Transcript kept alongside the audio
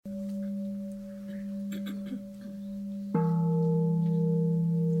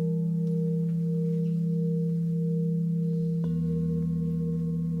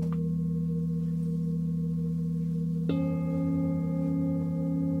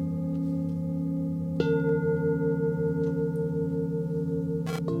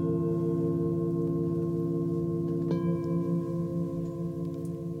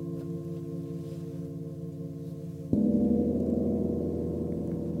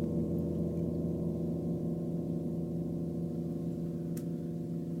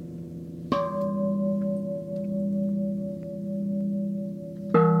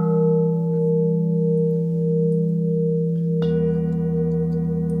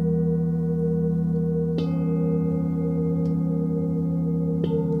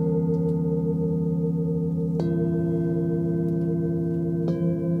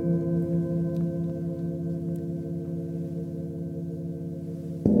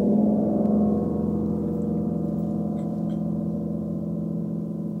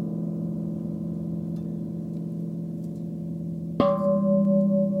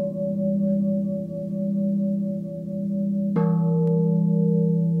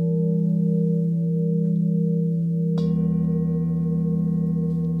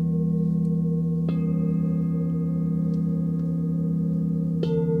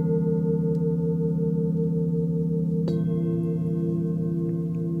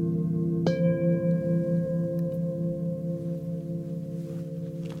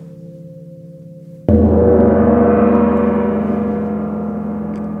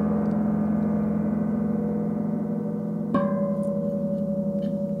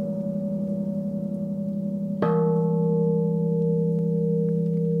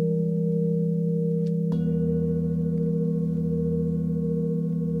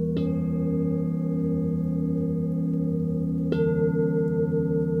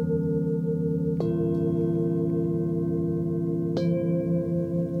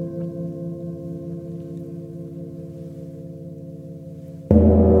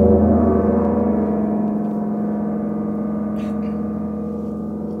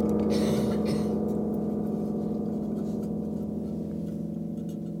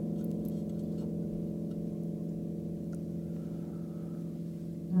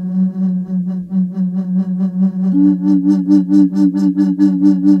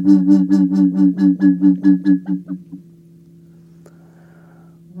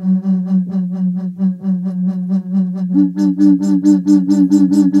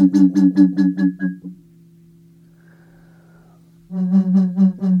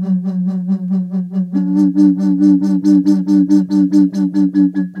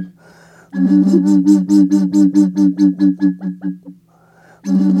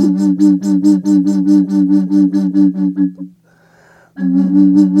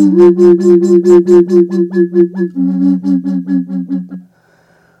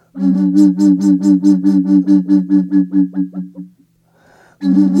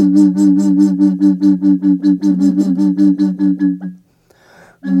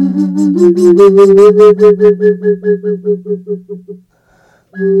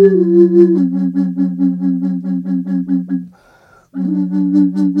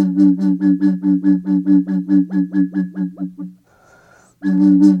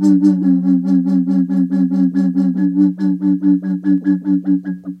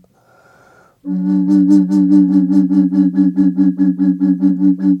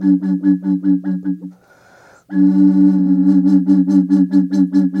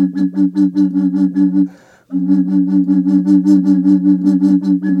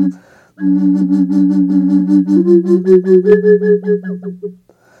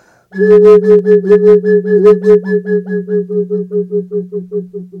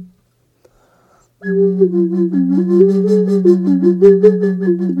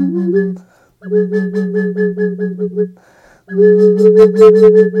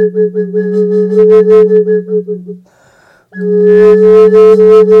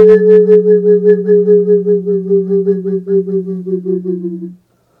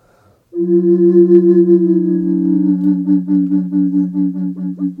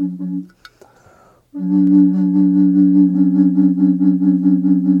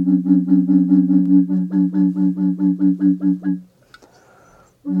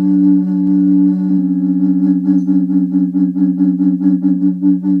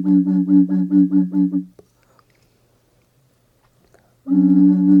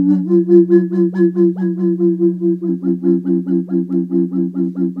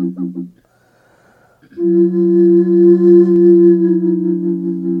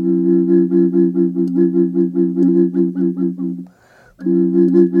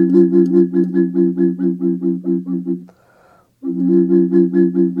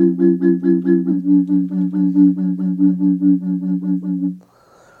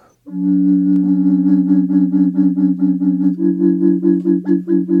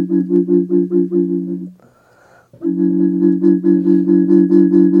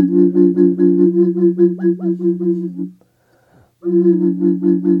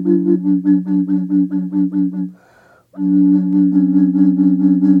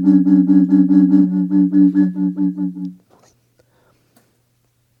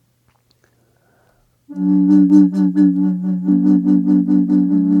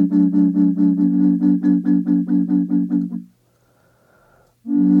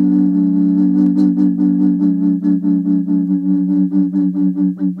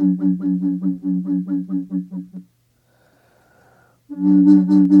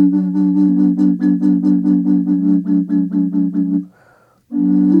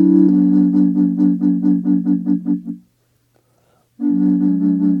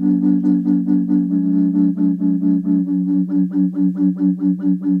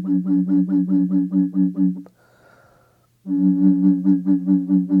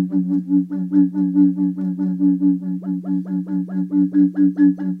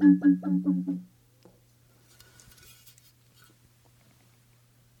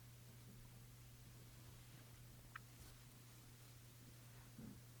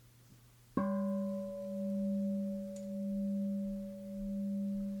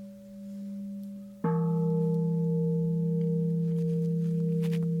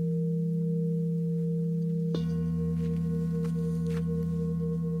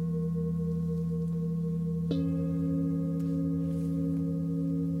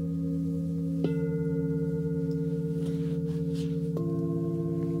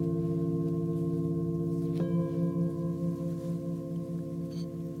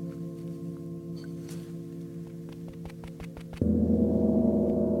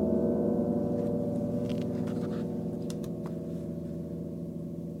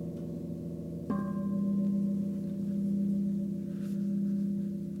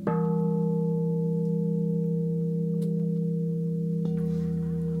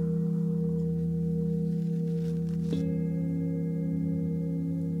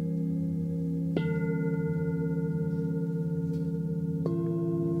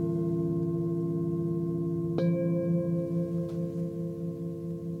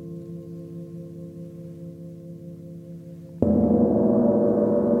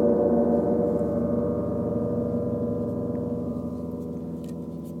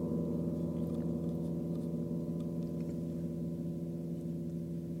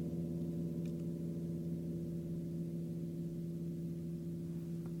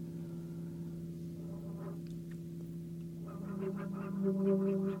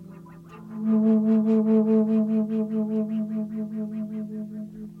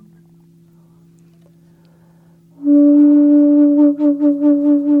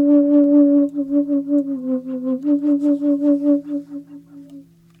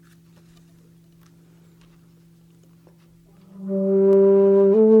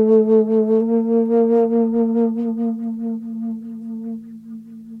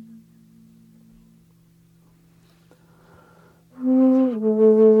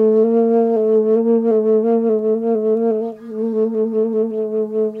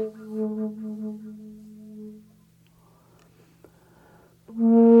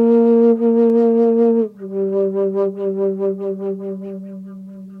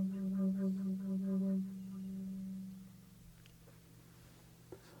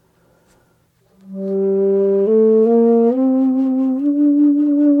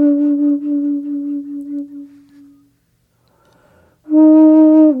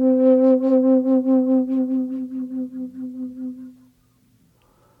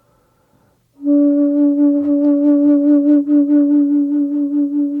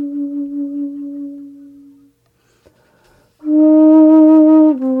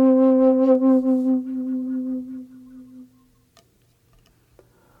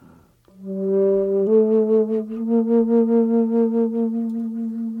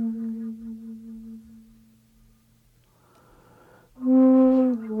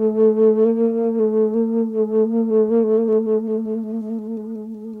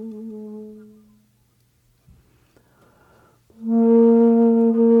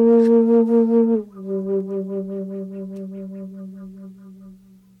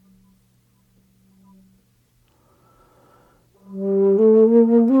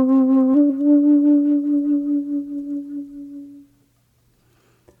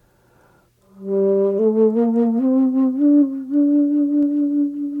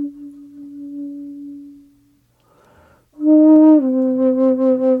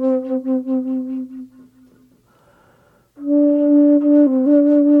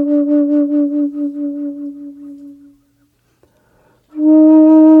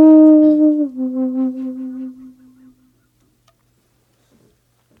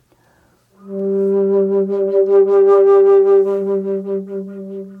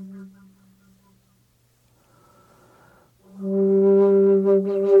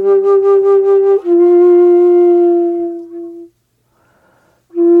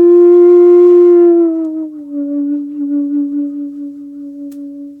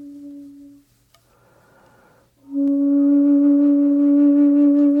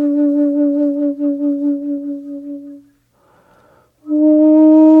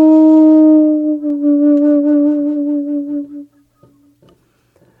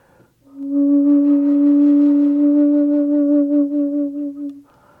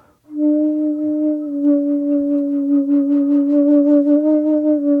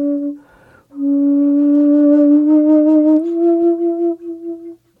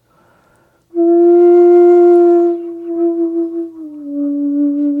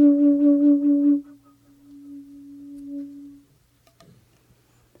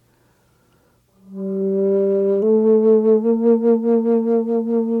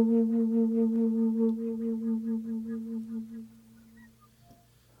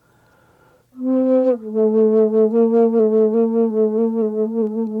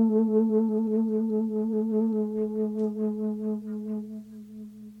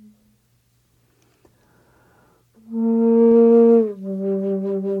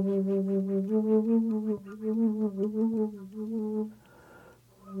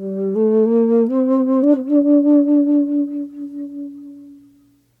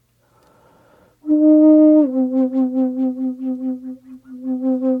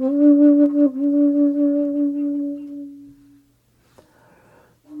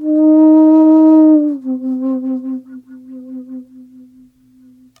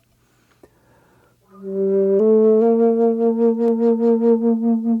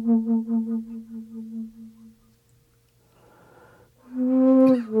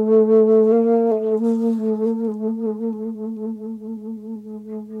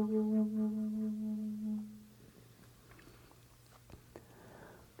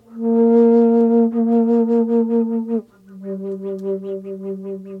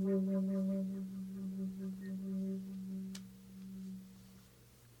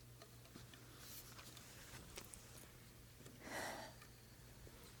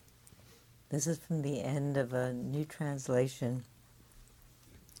This is from the end of a new translation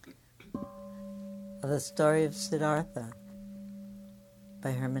of the story of Siddhartha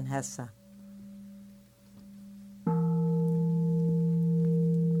by Hermann Hesse.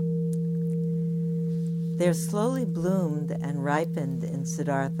 There slowly bloomed and ripened in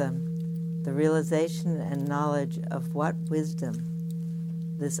Siddhartha the realization and knowledge of what wisdom,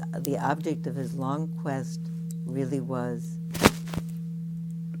 the object of his long quest, really was.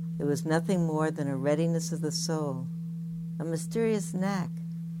 It was nothing more than a readiness of the soul, a mysterious knack,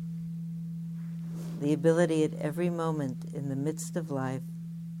 the ability at every moment in the midst of life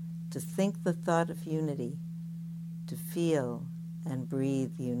to think the thought of unity, to feel and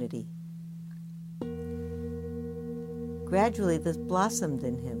breathe unity. Gradually this blossomed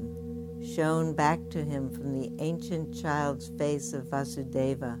in him, shone back to him from the ancient child's face of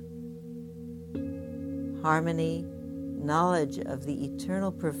Vasudeva. Harmony, knowledge of the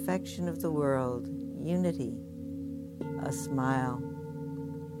eternal perfection of the world, unity, a smile.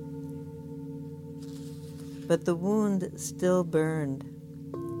 But the wound still burned.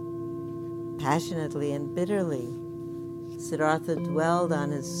 Passionately and bitterly, Siddhartha dwelled on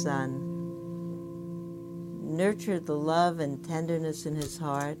his son, nurtured the love and tenderness in his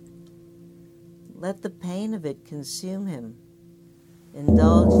heart, let the pain of it consume him,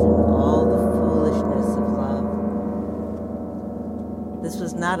 indulged in all the foolishness of love. This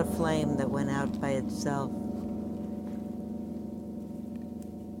was not a flame that went out by itself.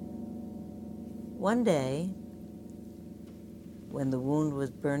 One day, when the wound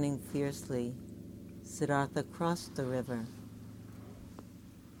was burning fiercely, Siddhartha crossed the river,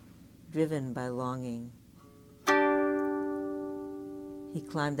 driven by longing. He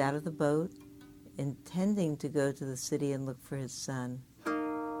climbed out of the boat, intending to go to the city and look for his son.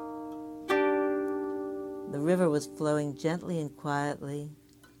 The river was flowing gently and quietly.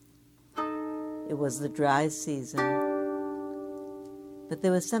 It was the dry season, but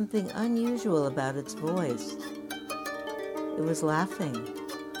there was something unusual about its voice. It was laughing.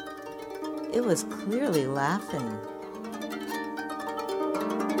 It was clearly laughing.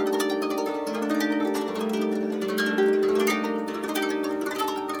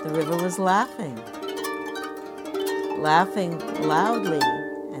 The river was laughing loudly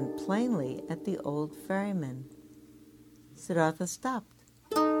and plainly at the old ferryman. Siddhartha stopped,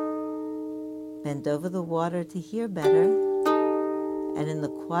 bent over the water to hear better, and in the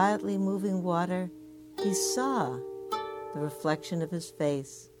quietly moving water, he saw the reflection of his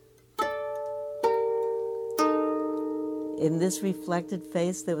face. In this reflected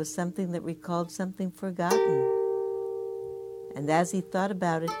face, there was something that recalled something forgotten. And as he thought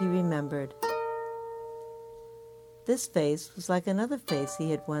about it, he remembered. This face was like another face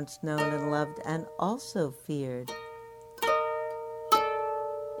he had once known and loved and also feared.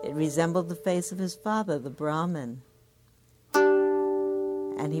 It resembled the face of his father, the Brahmin.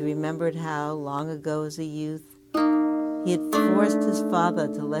 And he remembered how, long ago as a youth, he had forced his father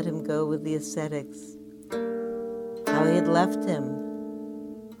to let him go with the ascetics. How he had left him,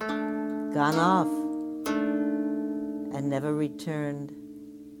 gone off, and never returned.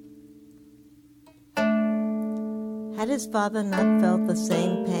 Had his father not felt the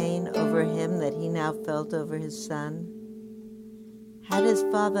same pain over him that he now felt over his son? Had his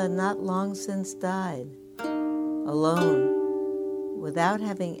father not long since died, alone, without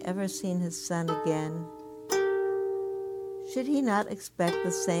having ever seen his son again? Should he not expect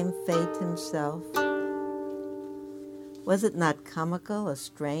the same fate himself? Was it not comical, a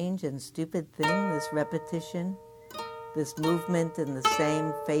strange and stupid thing, this repetition, this movement in the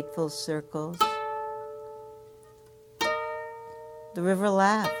same fateful circles? The river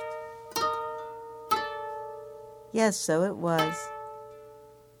laughed. Yes, so it was.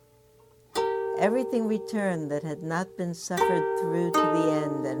 Everything returned that had not been suffered through to the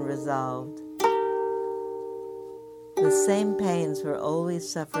end and resolved. The same pains were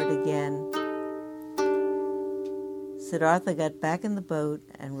always suffered again. Siddhartha got back in the boat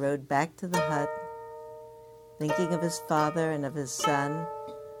and rowed back to the hut, thinking of his father and of his son,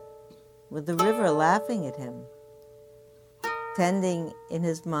 with the river laughing at him, tending in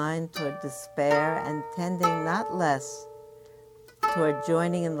his mind toward despair and tending not less toward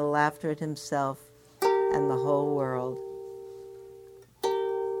joining in the laughter at himself and the whole world.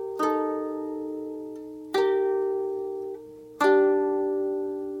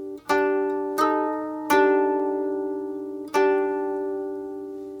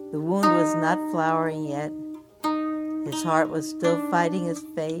 The wound was not flowering yet. His heart was still fighting his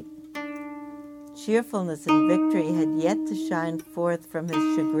fate. Cheerfulness and victory had yet to shine forth from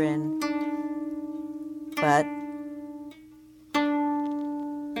his chagrin. But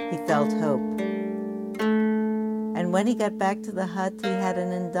he felt hope. And when he got back to the hut, he had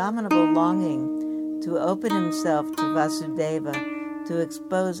an indomitable longing to open himself to Vasudeva, to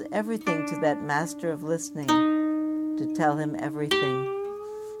expose everything to that master of listening, to tell him everything.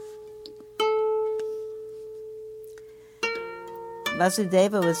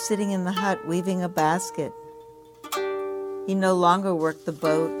 Vasudeva was sitting in the hut weaving a basket. He no longer worked the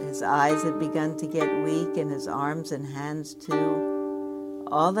boat. His eyes had begun to get weak, and his arms and hands too.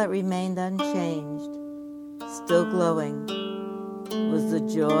 All that remained unchanged, still glowing, was the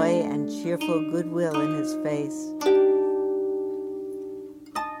joy and cheerful goodwill in his face.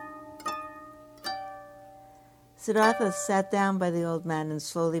 Siddhartha sat down by the old man and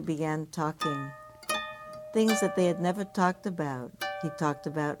slowly began talking. Things that they had never talked about, he talked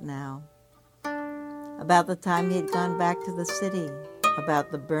about now. About the time he had gone back to the city,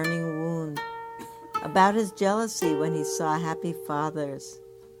 about the burning wound, about his jealousy when he saw happy fathers,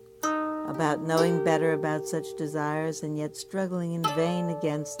 about knowing better about such desires and yet struggling in vain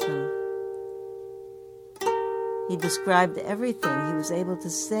against them. He described everything. He was able to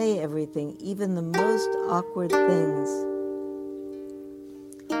say everything, even the most awkward things.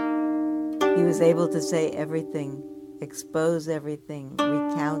 He was able to say everything, expose everything,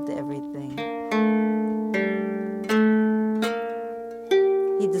 recount everything.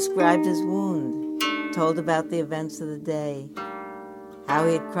 He described his wound, told about the events of the day, how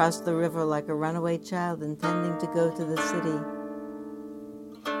he had crossed the river like a runaway child intending to go to the city,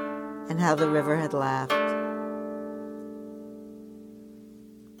 and how the river had laughed.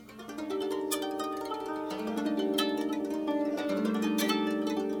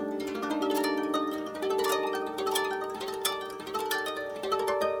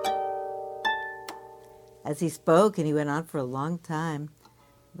 As he spoke, and he went on for a long time,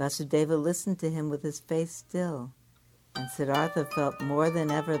 Vasudeva listened to him with his face still, and Siddhartha felt more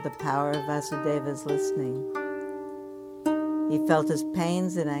than ever the power of Vasudeva's listening. He felt his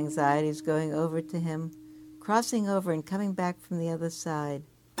pains and anxieties going over to him, crossing over and coming back from the other side.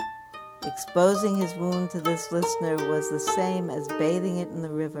 Exposing his wound to this listener was the same as bathing it in the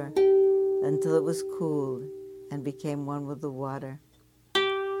river until it was cooled and became one with the water.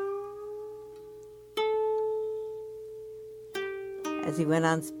 As he went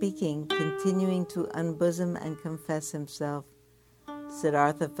on speaking, continuing to unbosom and confess himself,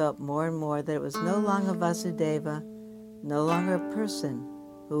 Siddhartha felt more and more that it was no longer Vasudeva, no longer a person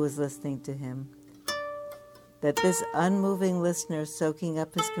who was listening to him. That this unmoving listener soaking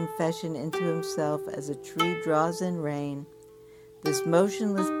up his confession into himself as a tree draws in rain, this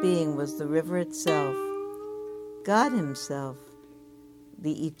motionless being was the river itself, God himself,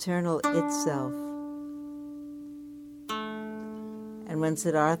 the eternal itself. And when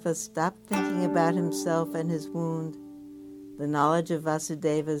Siddhartha stopped thinking about himself and his wound, the knowledge of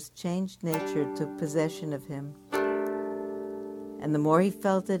Vasudeva's changed nature took possession of him. And the more he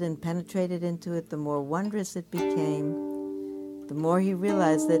felt it and penetrated into it, the more wondrous it became, the more he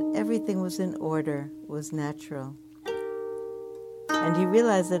realized that everything was in order, was natural. And he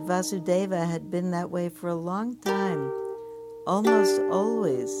realized that Vasudeva had been that way for a long time, almost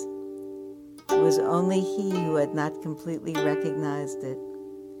always. It was only he who had not completely recognized it.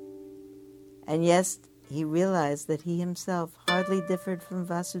 And yes, he realized that he himself hardly differed from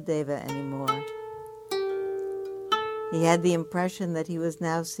Vasudeva anymore. He had the impression that he was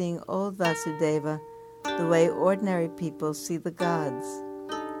now seeing old Vasudeva the way ordinary people see the gods,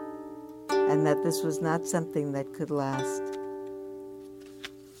 and that this was not something that could last.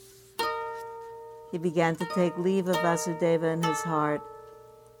 He began to take leave of Vasudeva in his heart,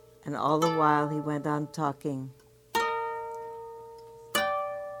 and all the while he went on talking.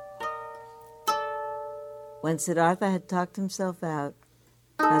 When Siddhartha had talked himself out,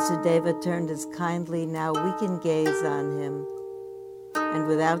 Vasudeva turned his kindly, now weakened gaze on him, and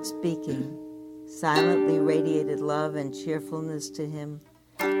without speaking, silently radiated love and cheerfulness to him,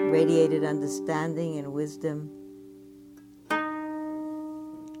 radiated understanding and wisdom.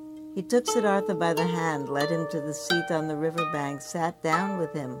 He took Siddhartha by the hand, led him to the seat on the riverbank, sat down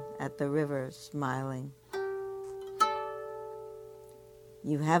with him at the river, smiling.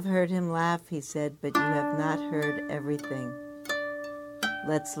 "You have heard him laugh," he said, "but you have not heard everything.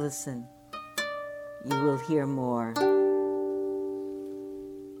 Let's listen. You will hear more.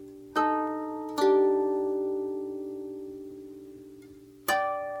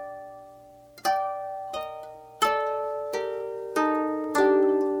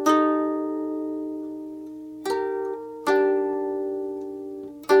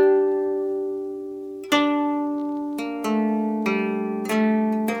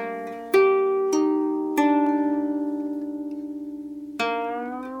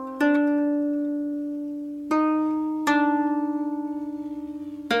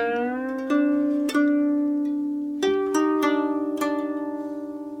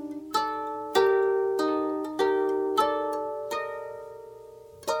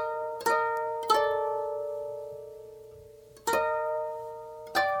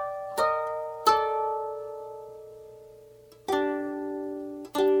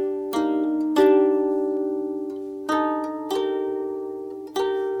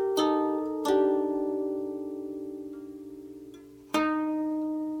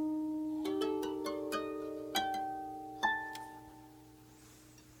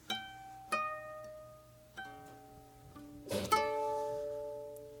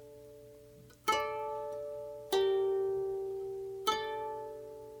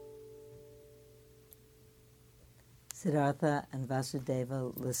 Siddhartha and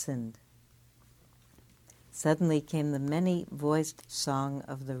Vasudeva listened. Suddenly came the many-voiced song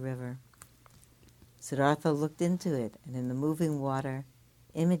of the river. Siddhartha looked into it, and in the moving water,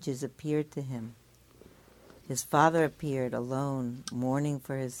 images appeared to him. His father appeared alone, mourning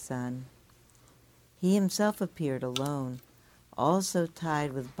for his son. He himself appeared alone, also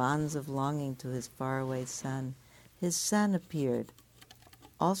tied with bonds of longing to his faraway son. His son appeared,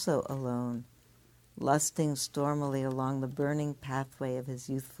 also alone, lusting stormily along the burning pathway of his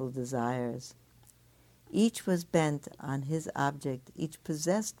youthful desires. Each was bent on his object, each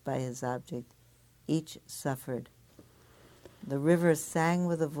possessed by his object, each suffered. The river sang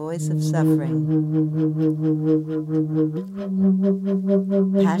with a voice of suffering.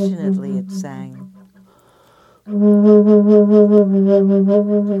 Passionately it sang.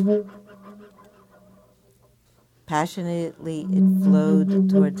 Passionately it flowed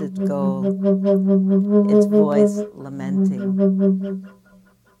towards its goal, its voice lamenting.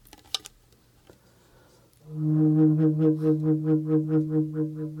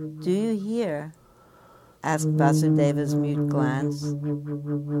 Do you hear? Asked Vasudeva's mute glance.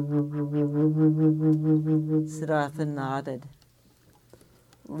 Siddhartha nodded.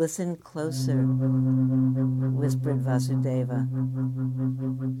 Listen closer, whispered Vasudeva.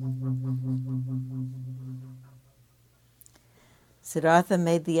 Siddhartha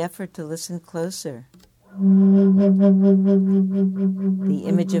made the effort to listen closer. The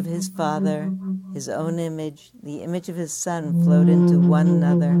image of his father, his own image, the image of his son flowed into one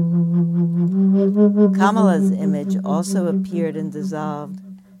another. Kamala's image also appeared and dissolved.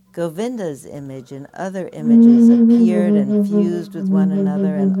 Govinda's image and other images appeared and fused with one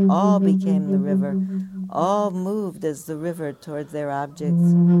another, and all became the river. All moved as the river toward their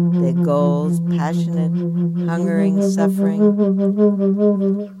objects, their goals, passionate, hungering, suffering.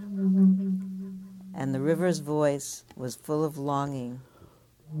 And the river's voice was full of longing,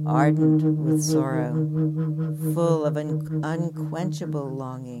 ardent with sorrow, full of unquenchable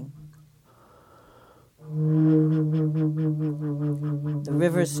longing. The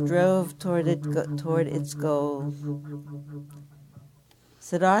river strove toward its goal.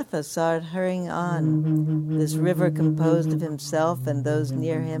 Siddhartha saw it hurrying on, this river composed of himself and those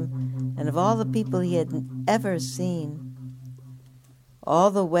near him, and of all the people he had ever seen. All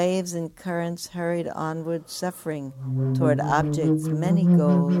the waves and currents hurried onward, suffering toward objects, many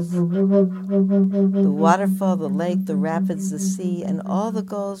goals. The waterfall, the lake, the rapids, the sea, and all the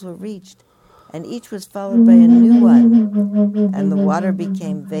goals were reached, and each was followed by a new one. And the water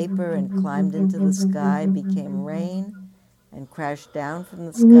became vapor and climbed into the sky, became rain, and crashed down from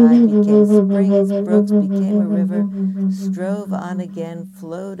the sky, became springs, brooks, became a river, strove on again,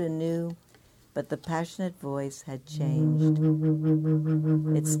 flowed anew. But the passionate voice had changed.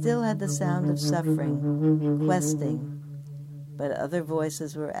 It still had the sound of suffering, questing, but other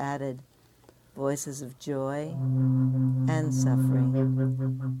voices were added, voices of joy and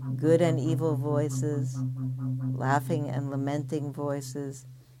suffering, good and evil voices, laughing and lamenting voices,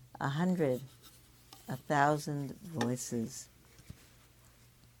 100, 1,000 voices.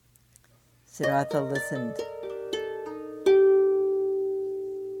 Siddhartha listened.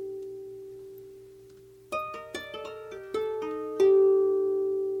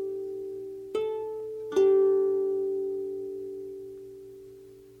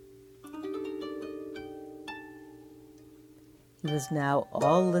 He was now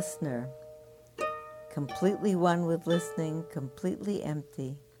all listener, completely one with listening, completely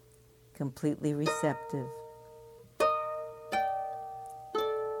empty, completely receptive.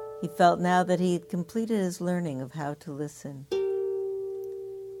 He felt now that he had completed his learning of how to listen.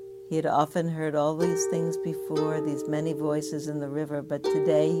 He had often heard all these things before, these many voices in the river, but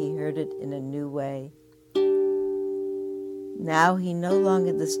today he heard it in a new way. Now he no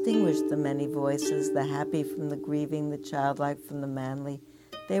longer distinguished the many voices, the happy from the grieving, the childlike from the manly.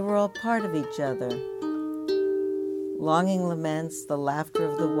 They were all part of each other. Longing laments, the laughter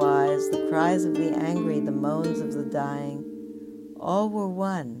of the wise, the cries of the angry, the moans of the dying, all were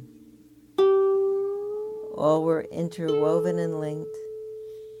one. All were interwoven and linked,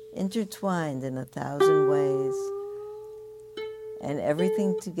 intertwined in 1,000 ways. And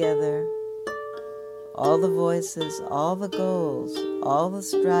everything together, all the voices, all the goals, all the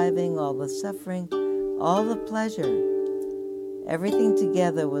striving, all the suffering, all the pleasure, everything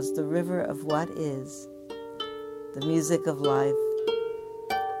together was the river of what is, the music of life.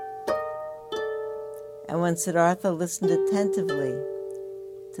 And when Siddhartha listened attentively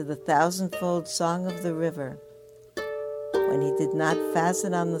to the 1,000-fold song of the river, when he did not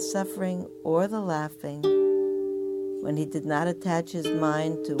fasten on the suffering or the laughing, when he did not attach his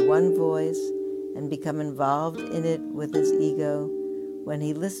mind to one voice and become involved in it with his ego, when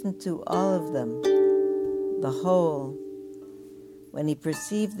he listened to all of them, the whole, when he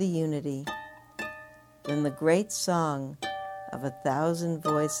perceived the unity, then the great song of 1,000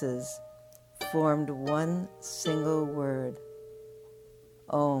 voices formed one single word,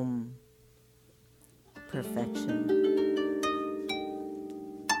 Om, perfection.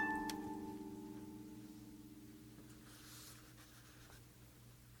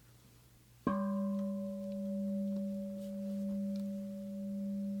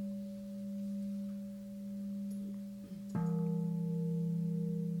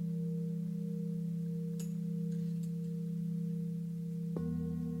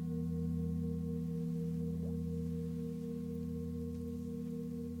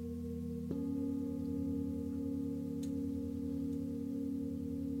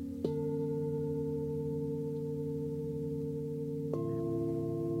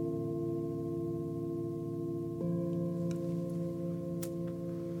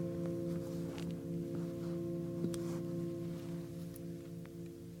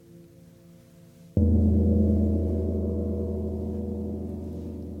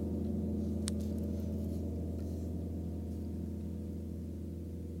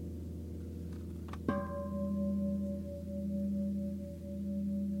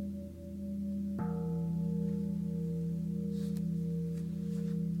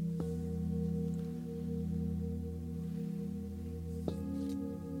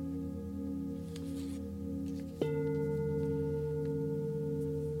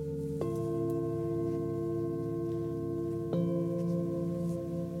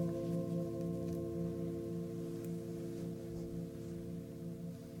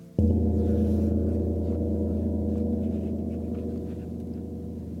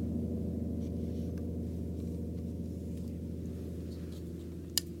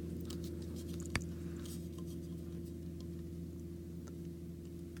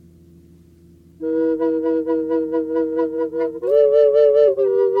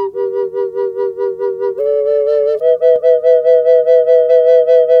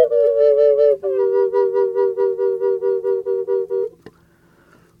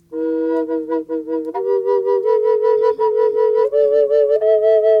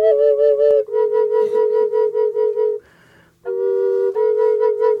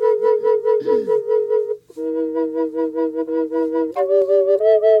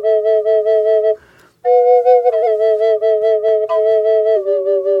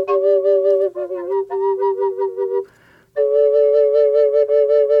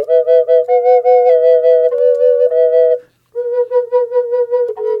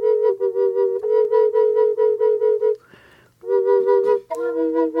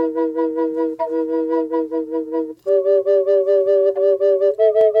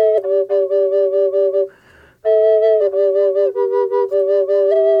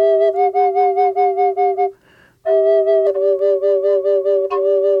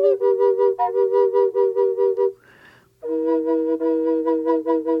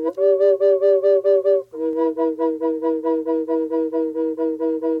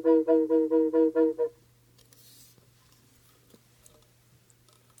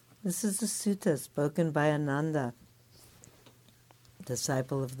 This is the sutta spoken by Ananda,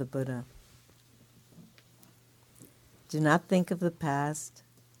 disciple of the Buddha. Do not think of the past.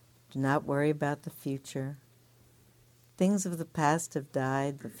 Do not worry about the future. Things of the past have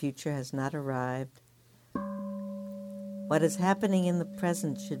died, the future has not arrived. What is happening in the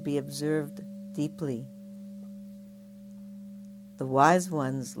present should be observed deeply. The wise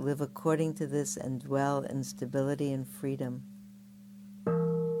ones live according to this and dwell in stability and freedom.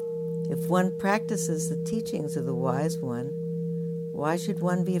 If one practices the teachings of the wise one, why should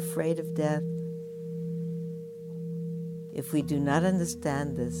one be afraid of death? If we do not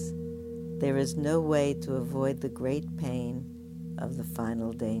understand this, there is no way to avoid the great pain of the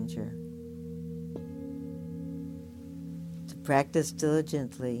final danger. To practice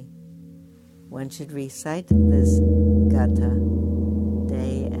diligently, one should recite this gatha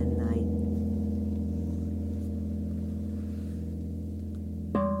day and night.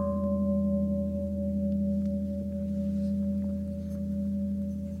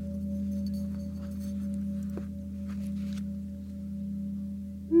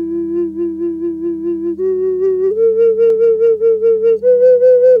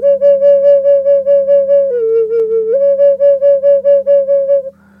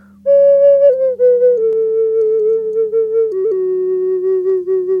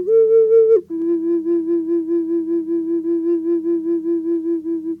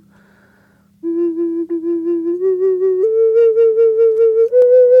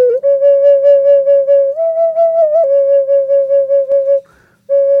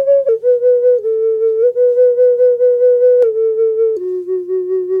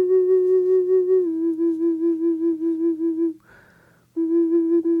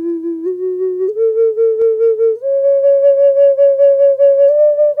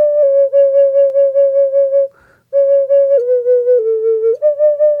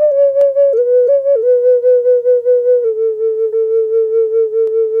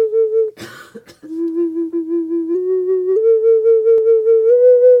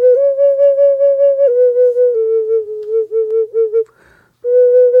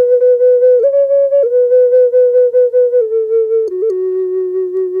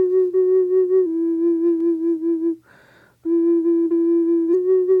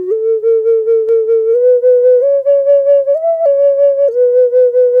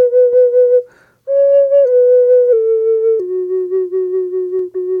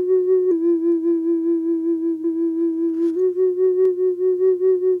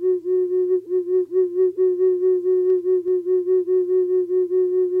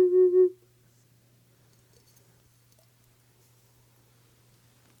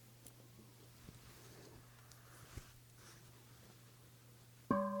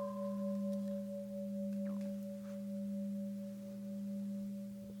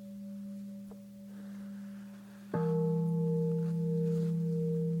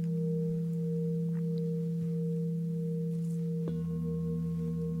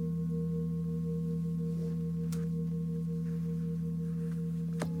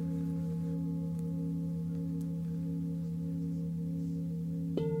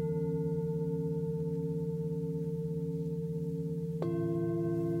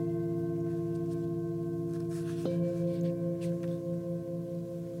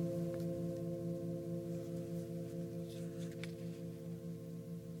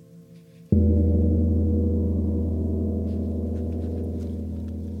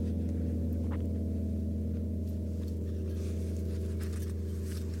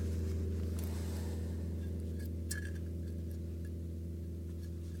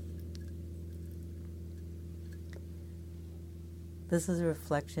 This is a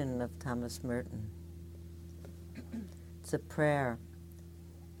reflection of Thomas Merton. It's a prayer.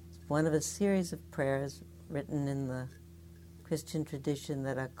 It's one of a series of prayers written in the Christian tradition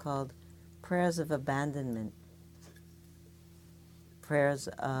that are called prayers of abandonment, prayers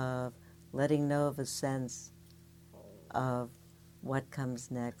of letting know of a sense of what comes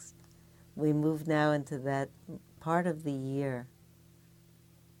next. We move now into that part of the year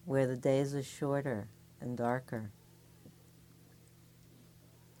where the days are shorter and darker.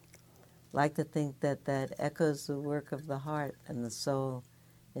 Like to think that that echoes the work of the heart and the soul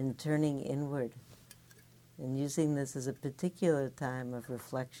in turning inward and using this as a particular time of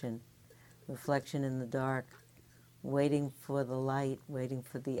reflection in the dark, waiting for the light, waiting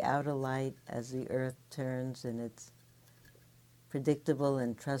for the outer light as the earth turns in its predictable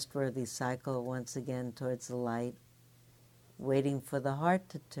and trustworthy cycle once again towards the light, waiting for the heart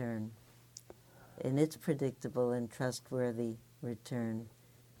to turn in its predictable and trustworthy return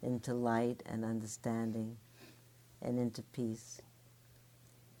into light and understanding and into peace.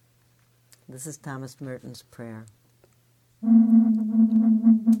 This is Thomas Merton's prayer.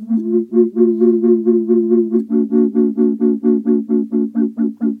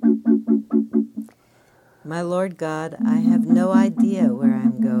 My Lord God, I have no idea where I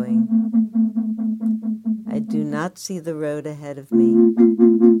am going. I do not see the road ahead of me.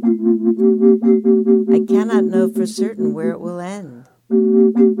 I cannot know for certain where it will end.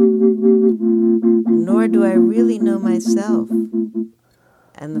 Nor do I really know myself.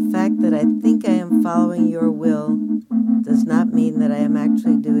 And the fact that I think I am following your will does not mean that I am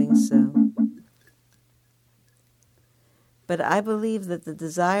actually doing so. But I believe that the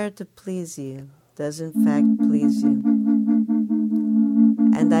desire to please you does in fact please you.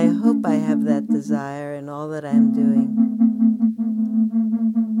 And I hope I have that desire in all that I am doing.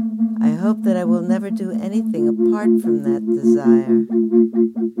 I hope that I will never do anything apart from that desire.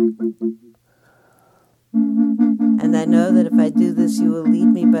 And I know that if I do this, you will lead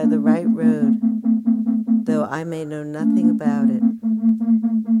me by the right road, though I may know nothing about it.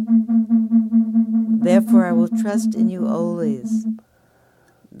 Therefore I will trust in you always,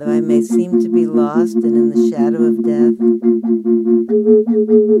 though I may seem to be lost and in the shadow of death.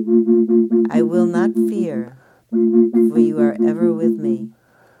 I will not fear, for you are ever with me,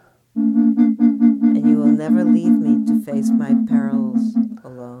 and you will never leave me to face my perils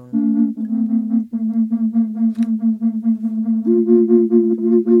alone.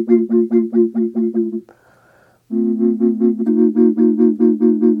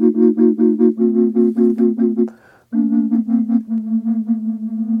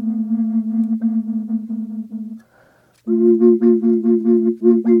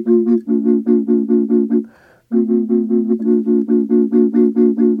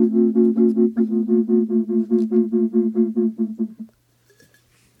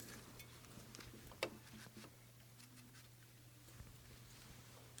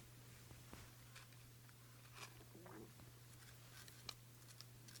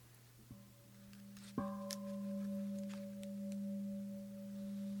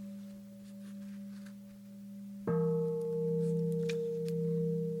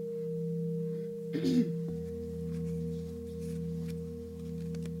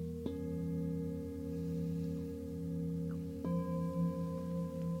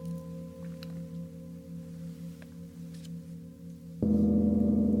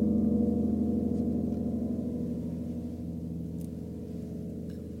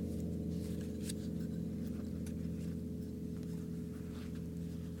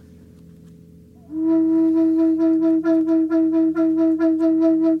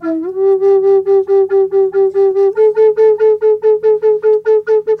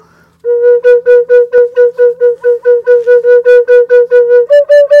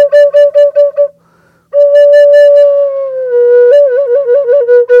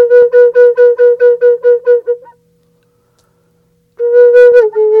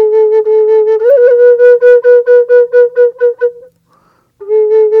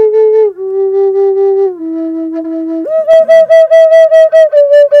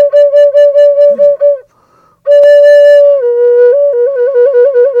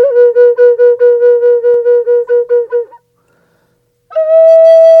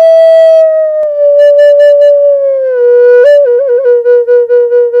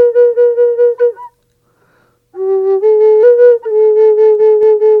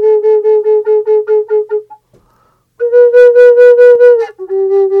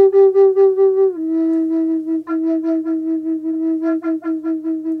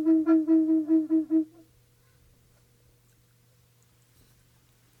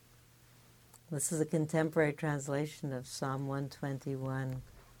 This is a contemporary translation of Psalm 121.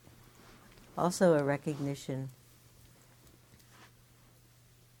 Also a recognition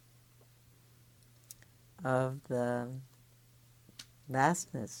of the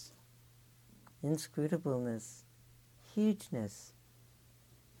vastness, inscrutableness, hugeness,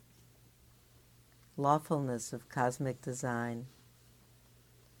 lawfulness of cosmic design,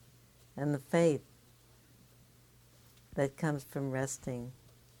 and the faith that comes from resting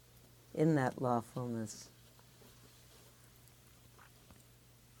in that lawfulness.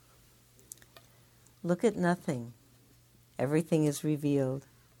 Look at nothing. Everything is revealed.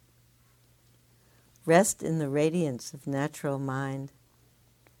 Rest in the radiance of natural mind.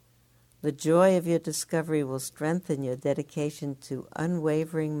 The joy of your discovery will strengthen your dedication to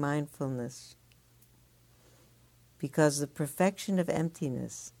unwavering mindfulness, because the perfection of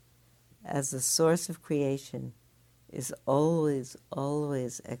emptiness as the source of creation is always,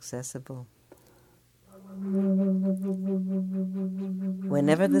 always accessible.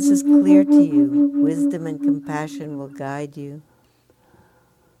 Whenever this is clear to you, wisdom and compassion will guide you.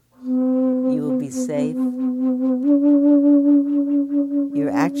 You will be safe. Your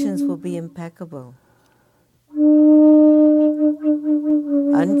actions will be impeccable.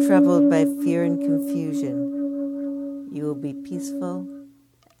 untroubled by fear and confusion. You will be peaceful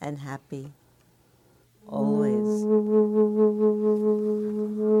and happy always.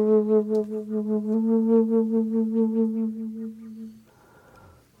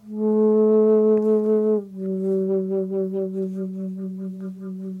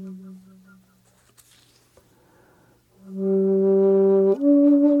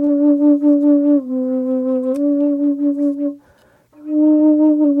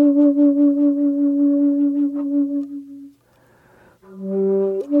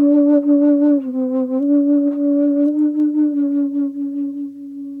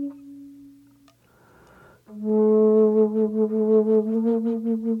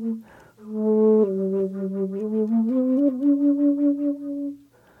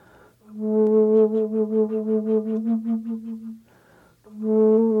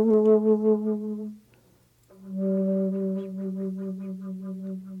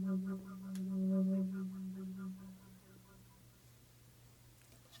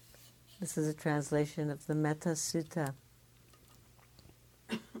 This is a translation of the Metta Sutta,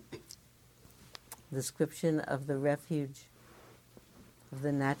 description of the refuge of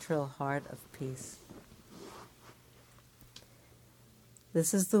the natural heart of peace.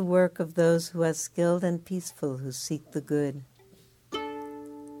 This is the work of those who are skilled and peaceful, who seek the good.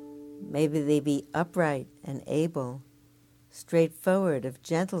 Maybe they be upright and able, straightforward, of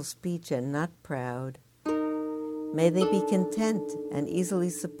gentle speech and not proud. May they be content and easily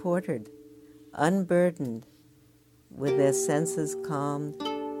supported, unburdened, with their senses calmed.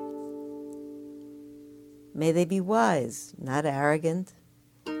 May they be wise, not arrogant,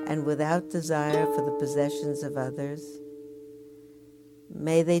 and without desire for the possessions of others.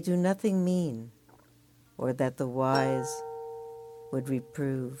 May they do nothing mean, or that the wise would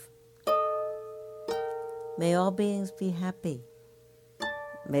reprove. May all beings be happy.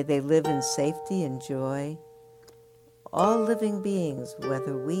 May they live in safety and joy. All living beings,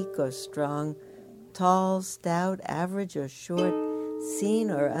 whether weak or strong, tall, stout, average or short, seen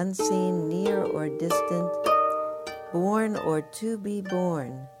or unseen, near or distant, born or to be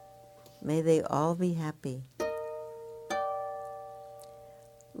born, may they all be happy.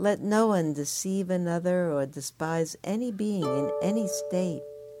 Let no one deceive another or despise any being in any state.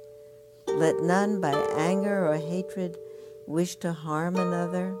 Let none by anger or hatred wish to harm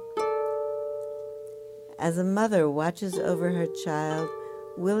another. As a mother watches over her child,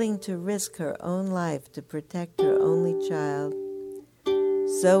 willing to risk her own life to protect her only child,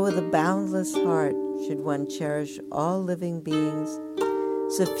 so with a boundless heart should one cherish all living beings,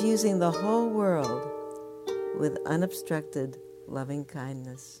 suffusing the whole world with unobstructed loving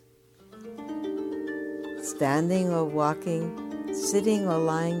kindness. Standing or walking, sitting or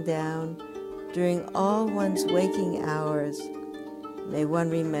lying down, during all one's waking hours, may one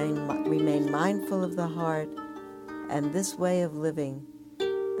remain mindful of the heart and this way of living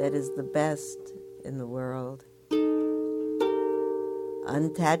that is the best in the world.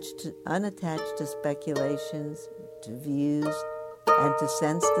 Unattached to speculations, to views, and to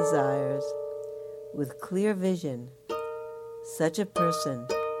sense desires, with clear vision, such a person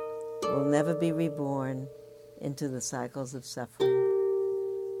will never be reborn into the cycles of suffering.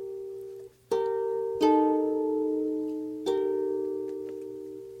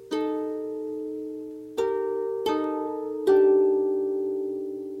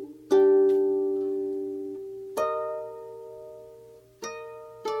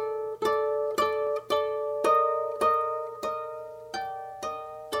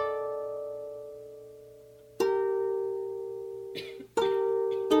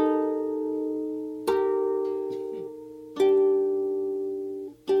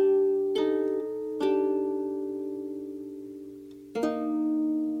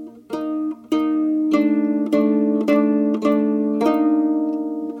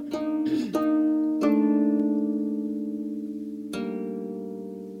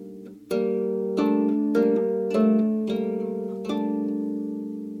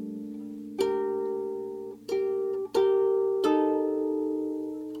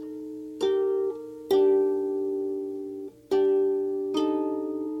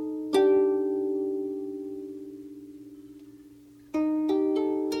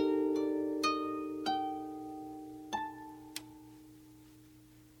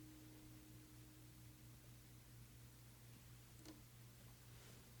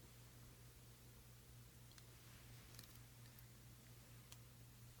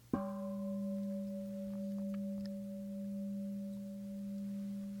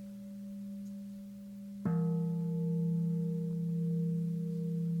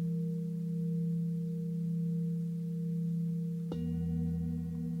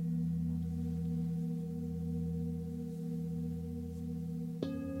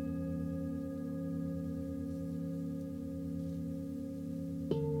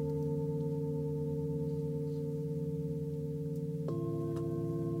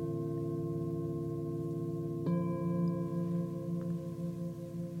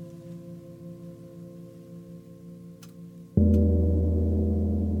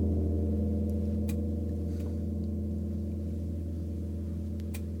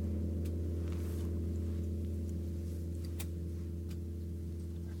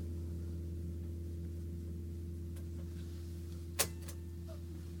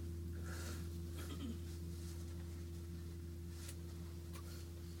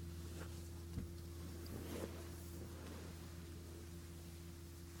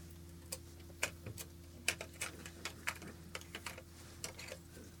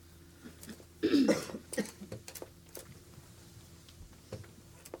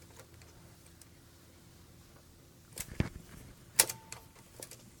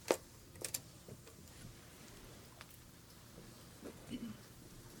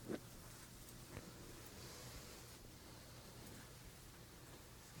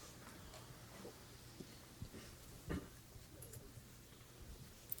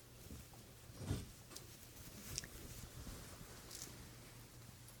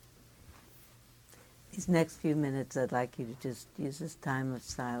 These next few minutes, I'd like you to just use this time of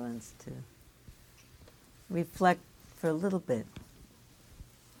silence to reflect for a little bit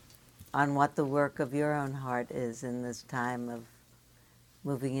on what the work of your own heart is in this time of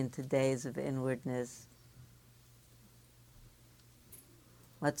moving into days of inwardness.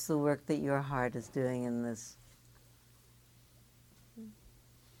 What's the work that your heart is doing in this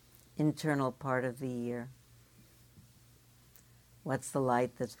internal part of the year? What's the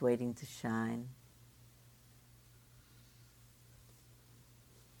light that's waiting to shine?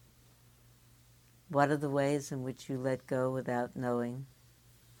 What are the ways in which you let go without knowing?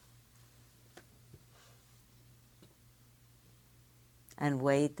 And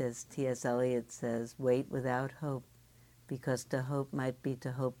wait, as T.S. Eliot says, wait without hope, because to hope might be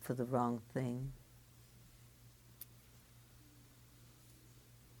to hope for the wrong thing.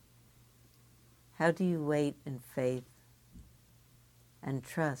 How do you wait in faith and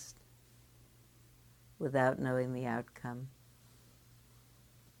trust without knowing the outcome?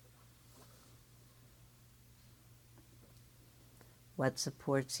 What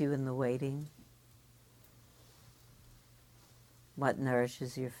supports you in the waiting? What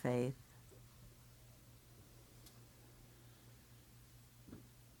nourishes your faith?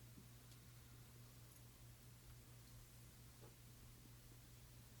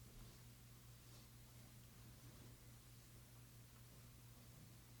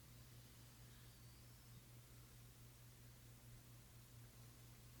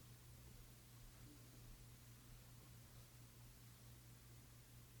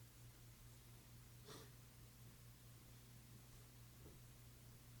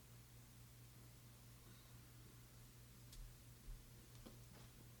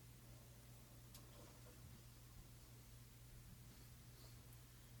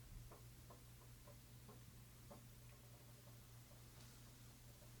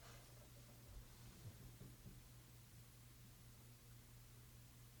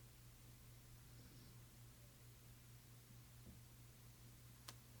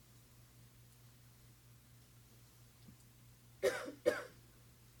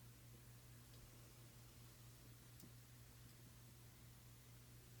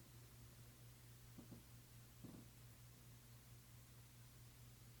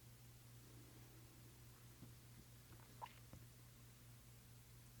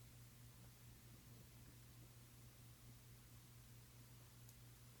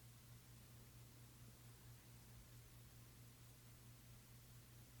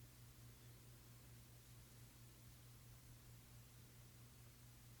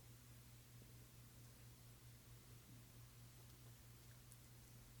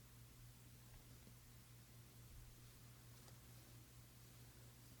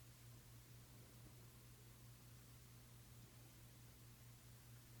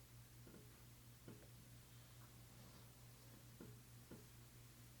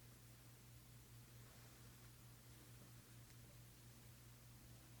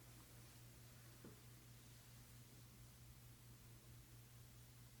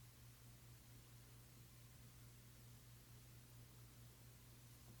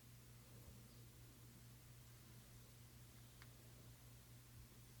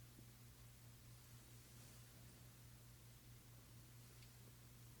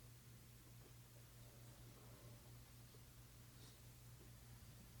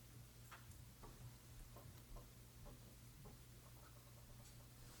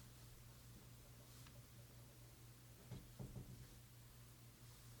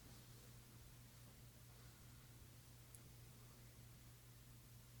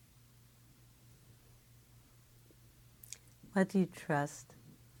 What do you trust?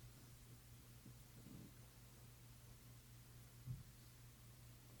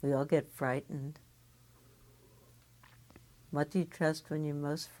 We all get frightened. What do you trust when you're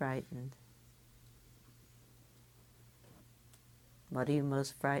most frightened? What are you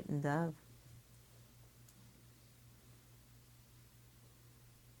most frightened of?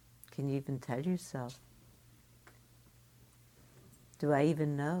 Can you even tell yourself? Do I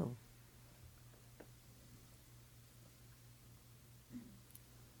even know?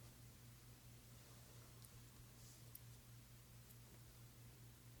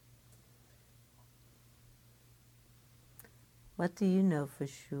 What do you know for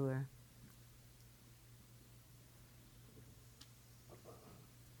sure?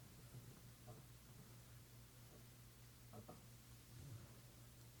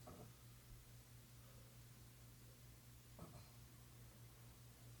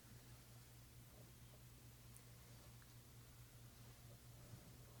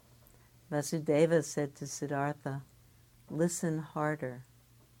 Vasudeva said to Siddhartha, listen harder.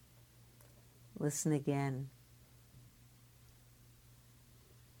 Listen again.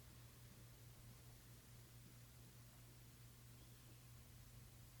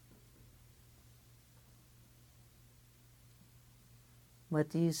 What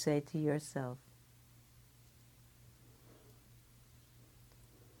do you say to yourself?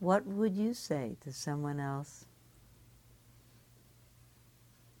 What would you say to someone else?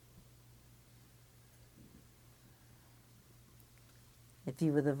 If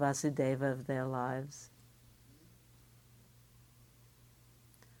you were the Vasudeva of their lives.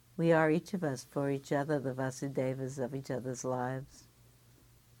 We are each of us for each other the Vasudevas of each other's lives.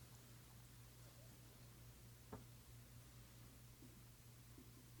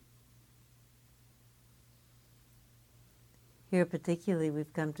 Here particularly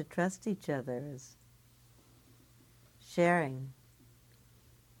we've come to trust each other as sharing.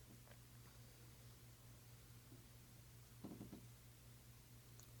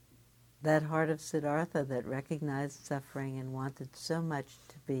 That heart of Siddhartha that recognized suffering and wanted so much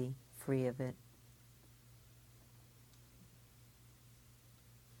to be free of it.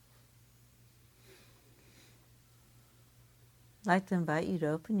 I'd like to invite you to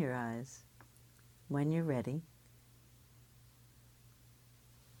open your eyes when you're ready.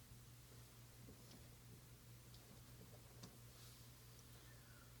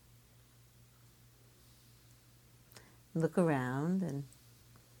 Look around and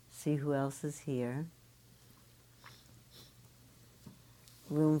see who else is here.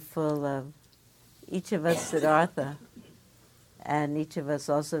 Room full of each of us Siddhartha and each of us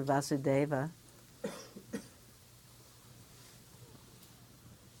also Vasudeva.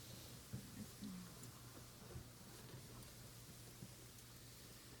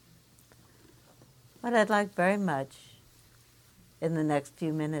 What I'd like very much in the next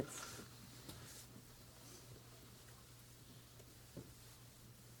few minutes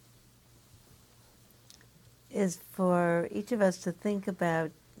is for each of us to think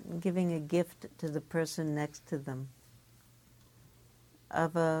about giving a gift to the person next to them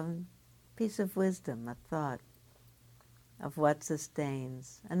of a piece of wisdom, a thought of what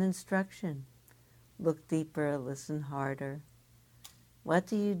sustains, an instruction. Look deeper, listen harder. What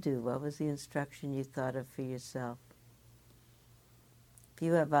do you do? What was the instruction you thought of for yourself? If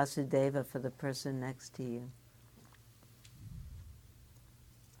you have Vasudeva for the person next to you.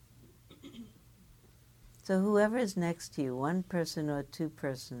 So whoever is next to you, one person or two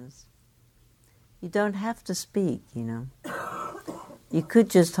persons, you don't have to speak, you know. You could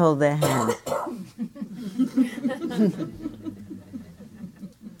just hold their hand.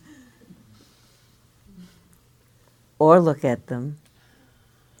 Or look at them.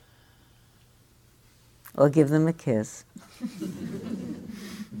 Or give them a kiss.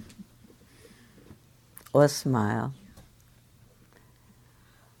 Or smile.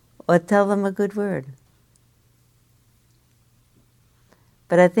 Or tell them a good word.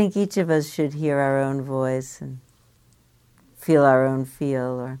 But I think each of us should hear our own voice and feel our own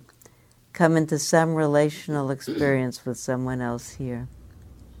feel, or come into some relational experience with someone else here,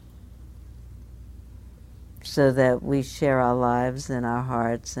 so that we share our lives and our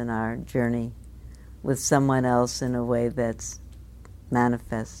hearts and our journey with someone else in a way that's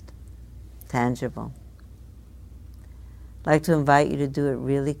manifest, tangible. I'd like to invite you to do it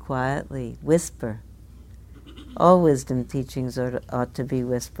really quietly, whisper. All wisdom teachings ought to be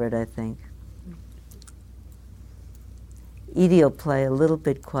whispered, I think. Edie will play a little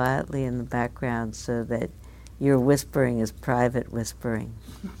bit quietly in the background so that your whispering is private whispering.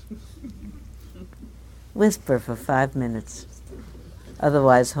 Whisper for 5 minutes.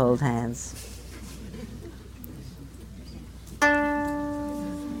 Otherwise, hold hands.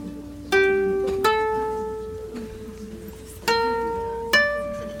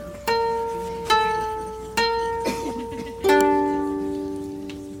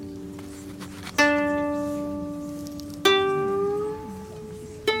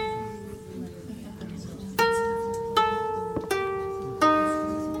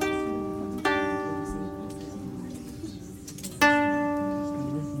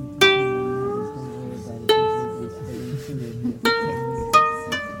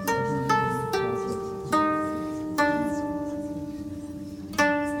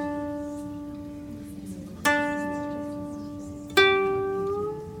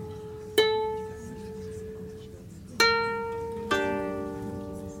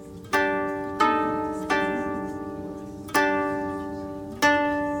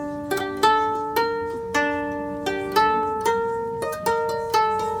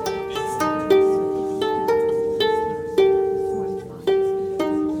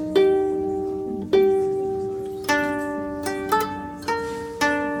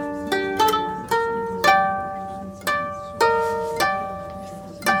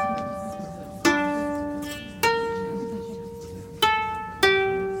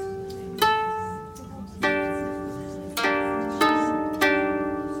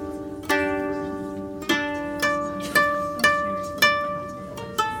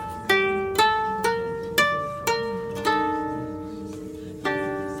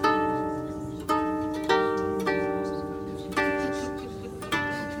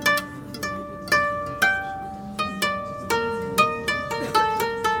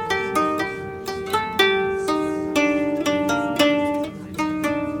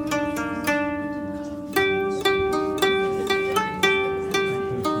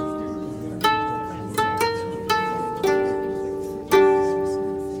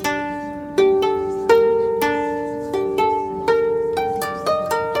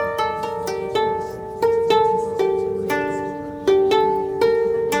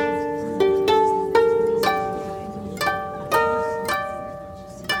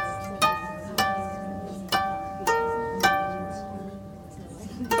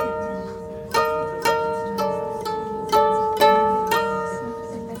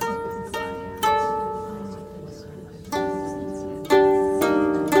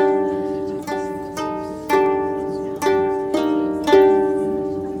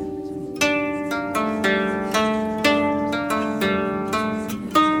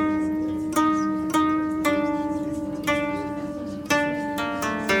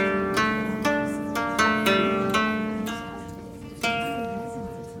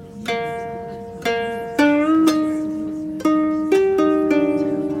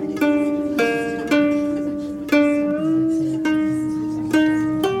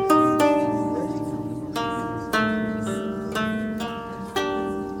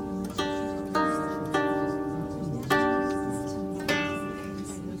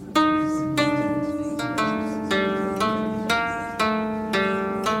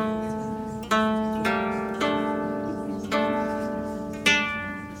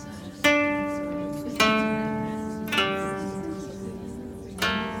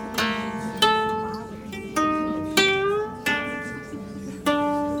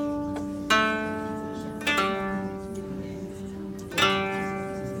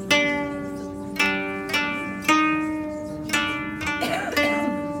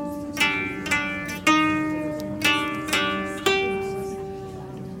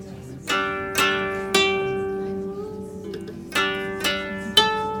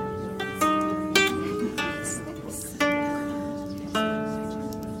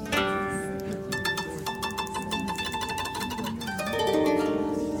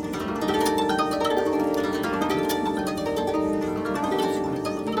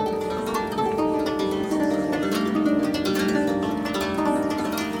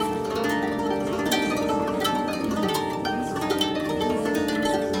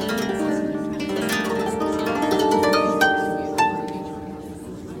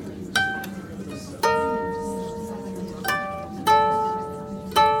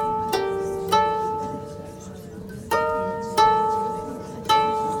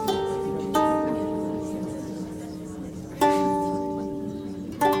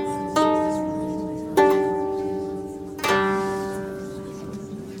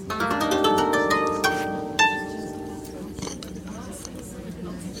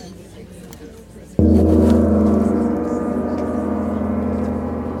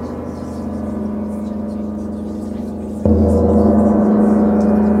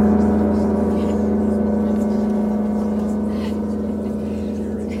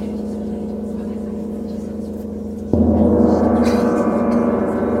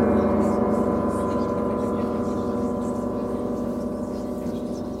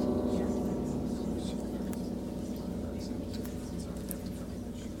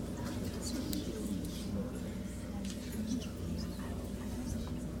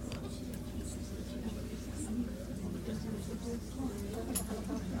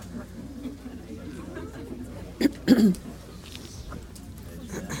 I'd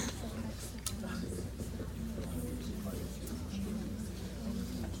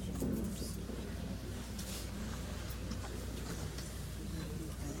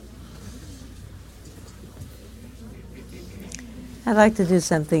like to do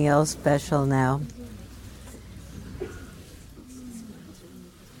something else special now.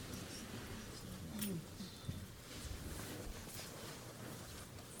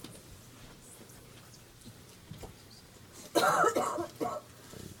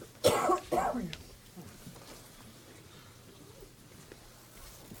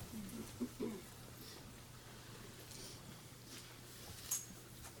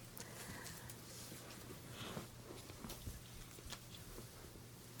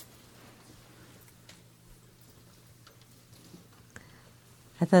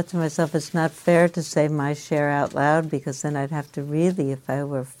 I thought to myself, it's not fair to say my share out loud, because then I'd have to really, if I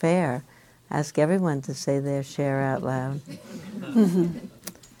were fair, ask everyone to say their share out loud.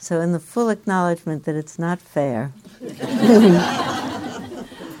 So in the full acknowledgement that it's not fair,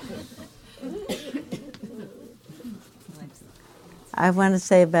 I want to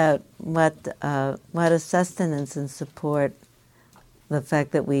say about what a sustenance and support the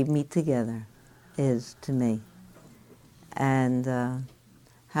fact that we meet together is to me. And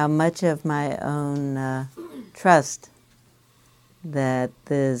how much of my own trust that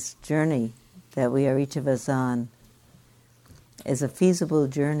this journey that we are each of us on is a feasible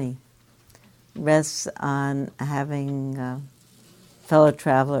journey rests on having fellow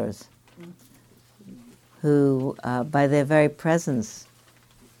travelers who, by their very presence,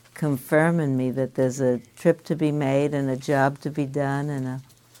 confirm in me that there's a trip to be made and a job to be done and a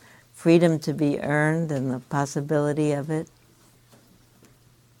freedom to be earned and the possibility of it.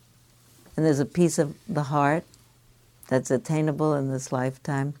 And there's a piece of the heart that's attainable in this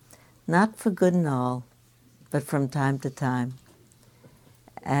lifetime, not for good and all, but from time to time.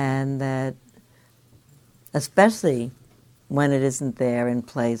 And that, especially when it isn't there in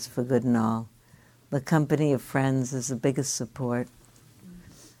place for good and all, the company of friends is the biggest support.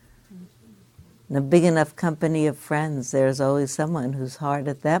 In a big enough company of friends, there's always someone whose heart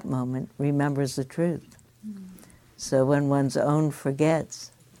at that moment remembers the truth. So when one's own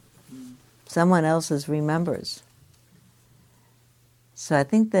forgets, someone else's remembers. So I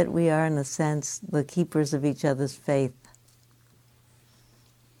think that we are, in a sense, the keepers of each other's faith.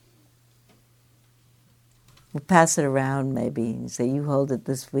 We'll pass it around maybe and say, you hold it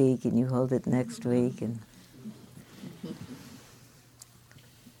this week and you hold it next week. And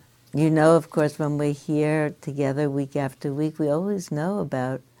you know, of course, when we're here together week after week, we always know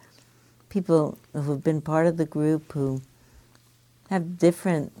about people who have been part of the group who have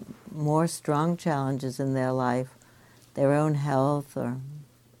different, more strong challenges in their life. Their own health or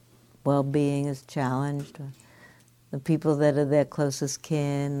well-being is challenged, or the people that are their closest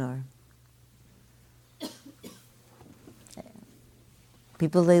kin, or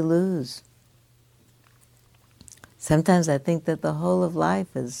people they lose. Sometimes I think that the whole of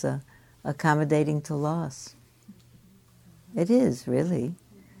life is accommodating to loss. It is, really.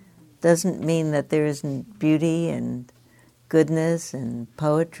 Doesn't mean that there isn't beauty and goodness and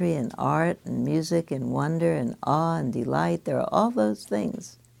poetry and art and music and wonder and awe and delight. There are all those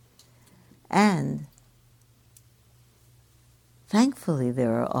things. And thankfully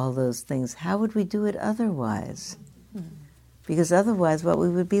there are all those things. How would we do it otherwise? Because otherwise what we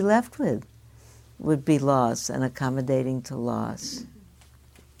would be left with would be loss and accommodating to loss.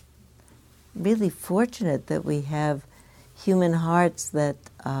 Really fortunate that we have human hearts that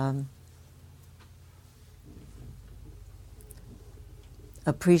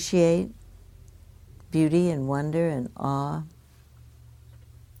appreciate beauty and wonder and awe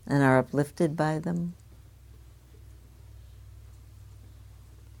and are uplifted by them.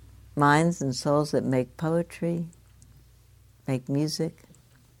 Minds and souls that make poetry, make music,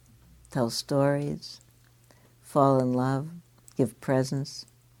 tell stories, fall in love, give presence.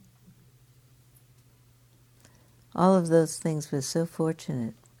 All of those things, we're so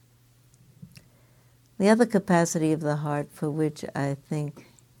fortunate. The other capacity of the heart for which I think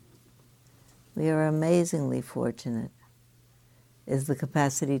we are amazingly fortunate is the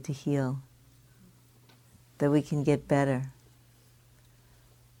capacity to heal, that we can get better,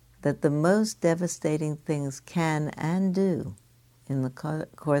 that the most devastating things can and do in the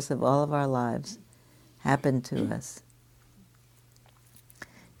course of all of our lives happen to us.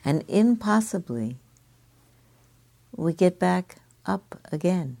 And impossibly, we get back up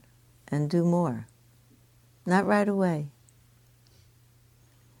again and do more. Not right away.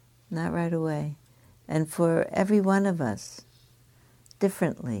 Not right away. And for every one of us,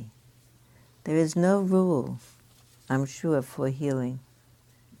 differently. There is no rule I'm sure, for healing.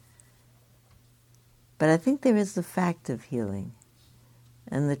 But I think there is the fact of healing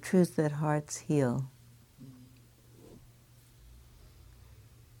and the truth that hearts heal.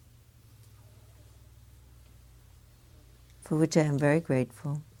 For which I am very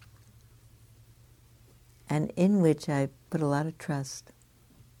grateful, and in which I put a lot of trust.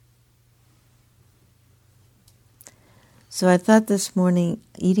 So I thought this morning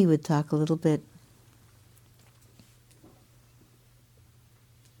Edie would talk a little bit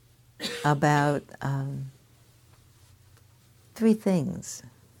about three things,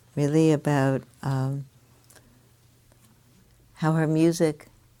 really, about how her music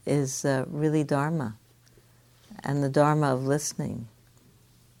is really Dharma, and the Dharma of listening,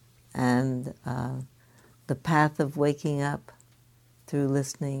 and the path of waking up through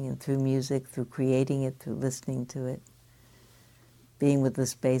listening and through music, through creating it, through listening to it, being with the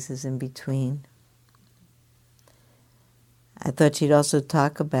spaces in between. I thought she'd also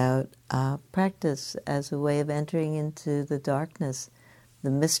talk about practice as a way of entering into the darkness, the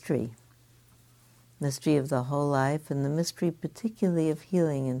mystery of the whole life, and the mystery particularly of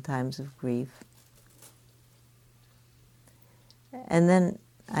healing in times of grief. And then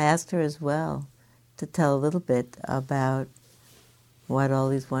I asked her as well to tell a little bit about what all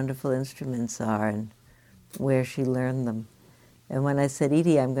these wonderful instruments are and where she learned them. And when I said,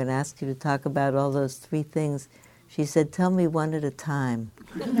 Edie, I'm going to ask you to talk about all those three things, she said, tell me one at a time.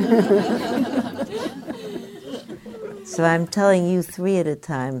 So I'm telling you three at a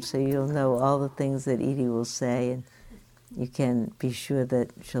time so you'll know all the things that Edie will say, and you can be sure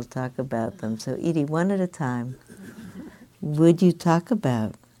that she'll talk about them. So Edie, one at a time, would you talk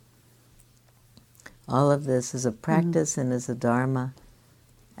about all of this as a practice and as a dharma,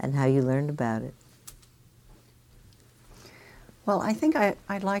 and how you learned about it? Well, I think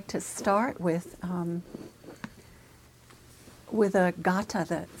I'd like to start with a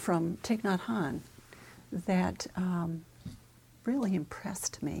gatha from Thich Nhat Hanh that really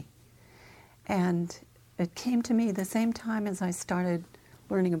impressed me. And it came to me the same time as I started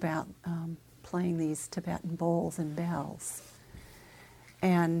learning about playing these Tibetan bowls and bells.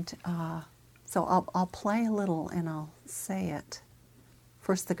 And so I'll play a little and I'll say it.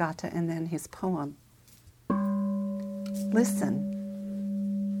 First the gatha and then his poem. Listen.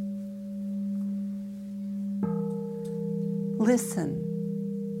 Listen.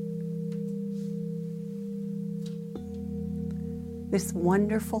 This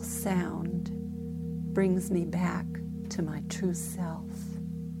wonderful sound brings me back to my true self.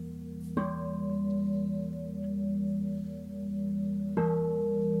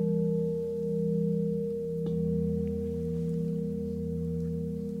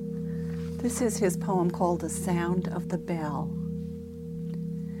 This is his poem called The Sound of the Bell.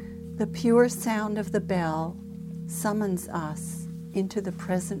 The pure sound of the bell summons us into the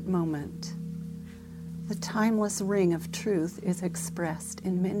present moment. The timeless ring of truth is expressed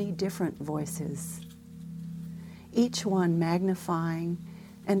in many different voices, each one magnifying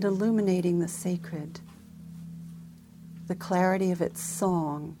and illuminating the sacred. The clarity of its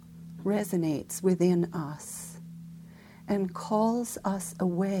song resonates within us and calls us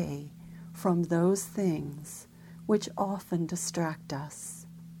away from those things which often distract us,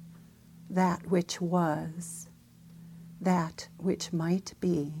 that which was, that which might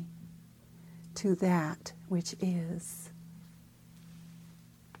be, to that which is.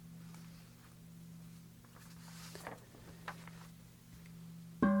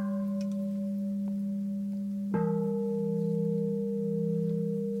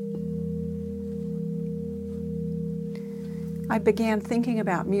 I began thinking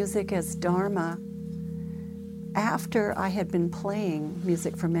about music as Dharma after I had been playing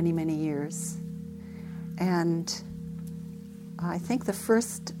music for many, many years. And I think the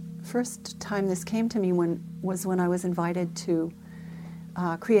first time this came to me was when I was invited to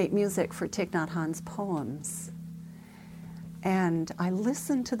create music for Thich Nhat Hanh's poems. And I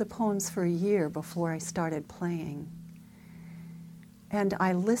listened to the poems for a year before I started playing. And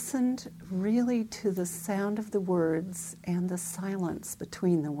I listened really to the sound of the words and the silence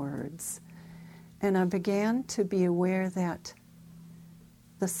between the words. And I began to be aware that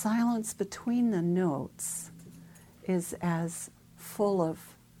the silence between the notes is as full of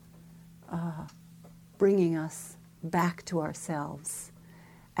bringing us back to ourselves,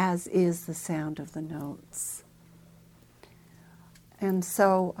 as is the sound of the notes. And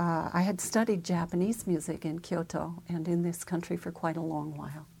so I had studied Japanese music in Kyoto and in this country for quite a long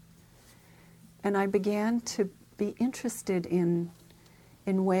while. And I began to be interested in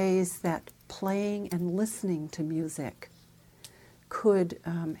ways that playing and listening to music could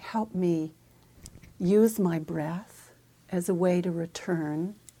help me use my breath as a way to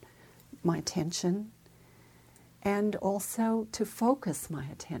return my attention and also to focus my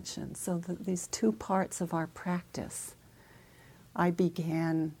attention. So that these two parts of our practice, I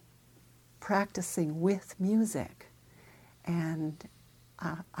began practicing with music, and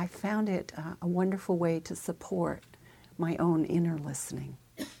I found it a wonderful way to support my own inner listening.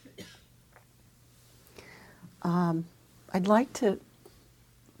 I'd like to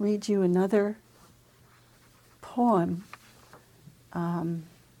read you another poem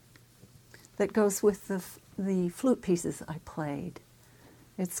that goes with the flute pieces I played.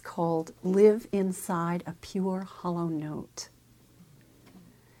 It's called Live Inside a Pure Hollow Note.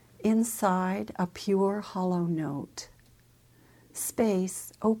 Inside a pure hollow note,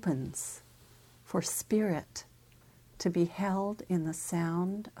 space opens for spirit to be held in the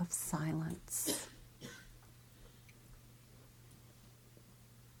sound of silence.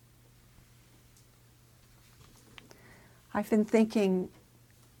 I've been thinking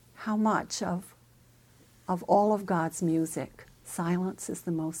how much of all of God's music, silence is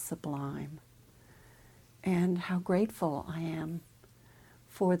the most sublime, and how grateful I am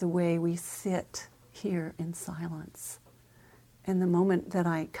for the way we sit here in silence. And the moment that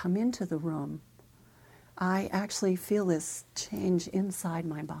I come into the room, I actually feel this change inside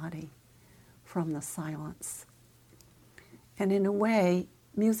my body from the silence. And in a way,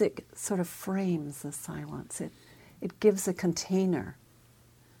 music sort of frames the silence. It gives a container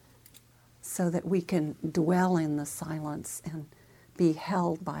so that we can dwell in the silence and be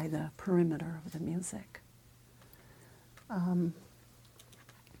held by the perimeter of the music.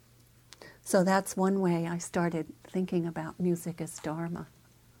 So that's one way I started thinking about music as Dharma.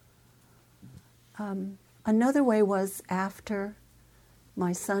 Another way was after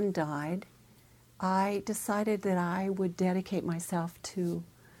my son died, I decided that I would dedicate myself to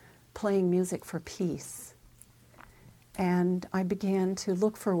playing music for peace. And I began to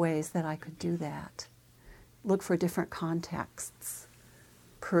look for ways that I could do that, look for different contexts,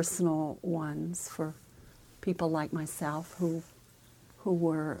 personal ones for people like myself who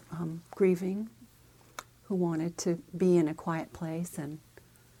were grieving, who wanted to be in a quiet place and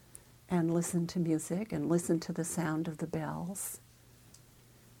listen to music and listen to the sound of the bells.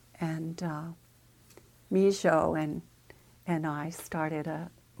 And Mijo and I started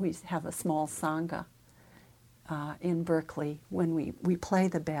we have a small sangha in Berkeley when we play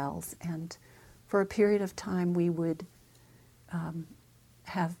the bells, and for a period of time we would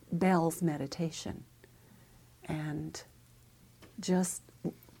have bells meditation and just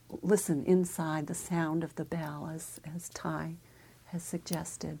listen inside the sound of the bell, as Ty has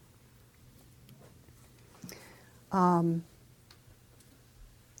suggested. I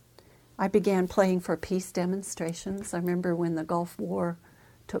began playing for peace demonstrations. I remember when the Gulf War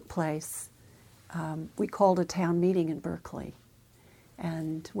took place, we called a town meeting in Berkeley,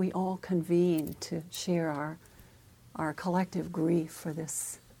 and we all convened to share our collective grief for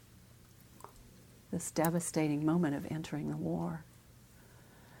this devastating moment of entering the war.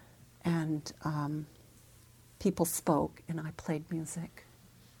 And people spoke, and I played music.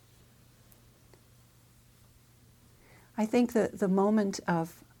 I think that the moment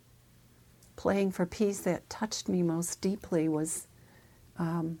of playing for peace that touched me most deeply was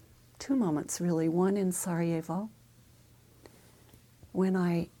two moments, really. One in Sarajevo, when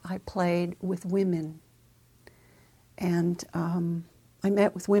I played with women, and I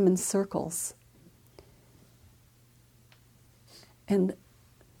met with women's circles. And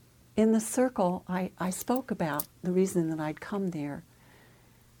in the circle, I spoke about the reason that I'd come there,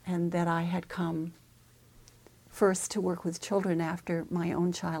 and that I had come first to work with children after my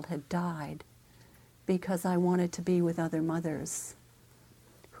own child had died, because I wanted to be with other mothers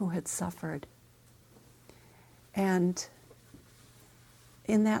who had suffered. And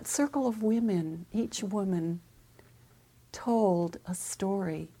in that circle of women, each woman told a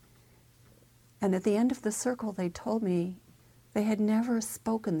story. And at the end of the circle, they told me they had never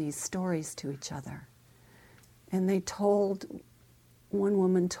spoken these stories to each other. And one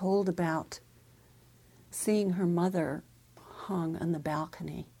woman told about seeing her mother hung on the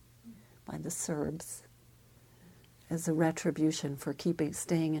balcony by the Serbs as a retribution for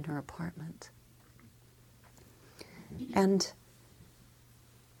staying in her apartment. And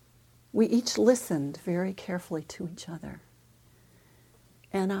we each listened very carefully to each other.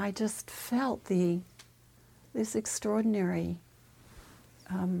 And I just felt this extraordinary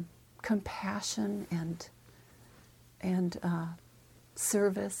compassion and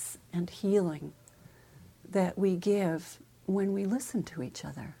service and healing that we give when we listen to each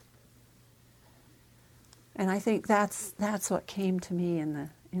other. And I think that's what came to me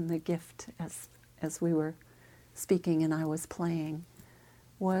in the gift as we were speaking and I was playing,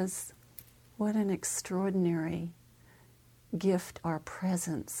 was what an extraordinary gift our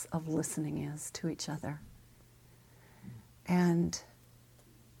presence of listening is to each other. And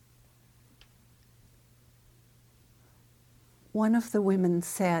one of the women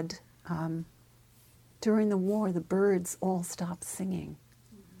said, during the war, the birds all stopped singing.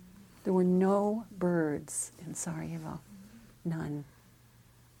 There were no birds in Sarajevo, none.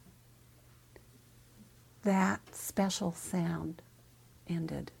 That special sound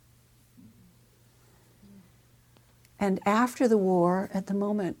ended. And after the war, at the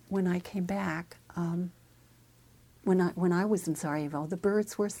moment when I came back, when I was in Sarajevo, the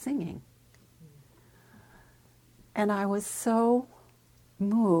birds were singing. And I was so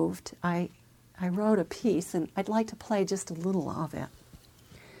moved, I wrote a piece, and I'd like to play just a little of it.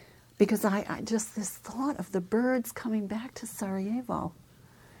 Because I just, this thought of the birds coming back to Sarajevo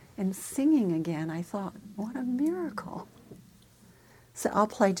and singing again, I thought, what a miracle. So I'll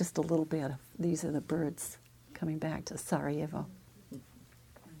play just a little bit of These Are the Birds Coming Back to Sarajevo.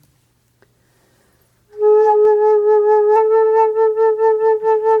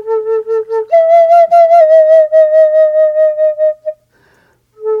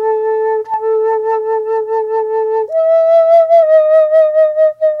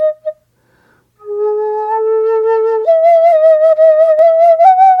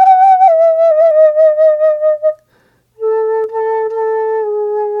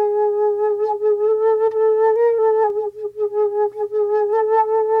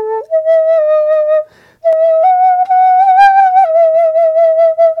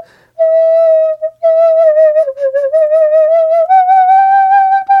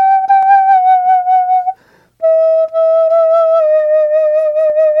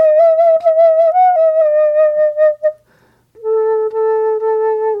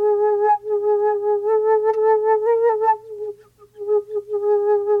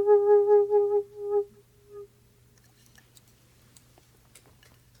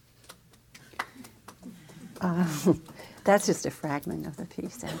 That's just a fragment of the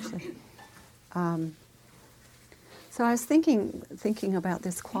piece, actually. So I was thinking about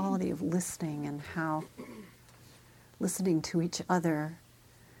this quality of listening and how listening to each other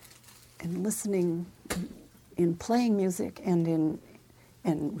and listening in playing music and in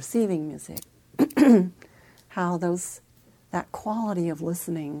receiving music, how that quality of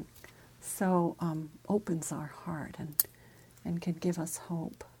listening so opens our heart and can give us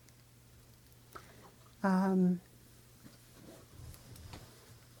hope.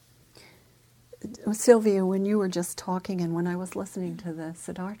 Sylvia, when you were just talking and when I was listening to the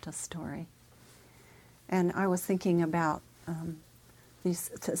Siddhartha story, and I was thinking about these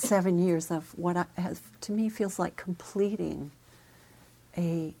 7 years of what to me feels like completing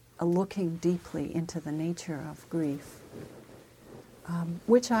a looking deeply into the nature of grief,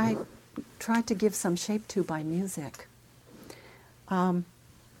 which I tried to give some shape to by music. I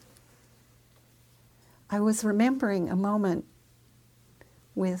was remembering a moment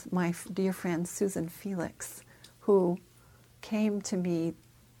with my dear friend Susan Felix, who came to me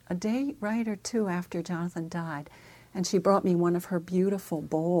a day, right, or two after Jonathan died, and she brought me one of her beautiful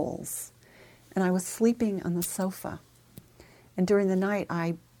bowls. And I was sleeping on the sofa, and during the night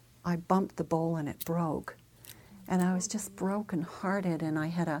I bumped the bowl and it broke. And I was just broken-hearted, and I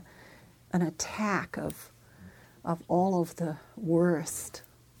had an attack of all of the worst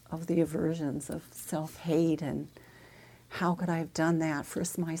of the aversions of self-hate and how could I have done that?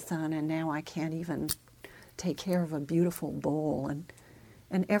 First my son, and now I can't even take care of a beautiful bowl.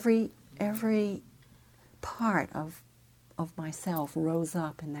 And every part of myself rose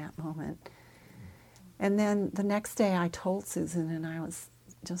up in that moment. And then the next day I told Susan, and I was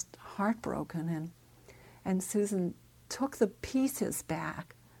just heartbroken. And Susan took the pieces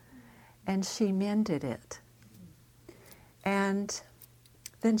back, and she mended it. And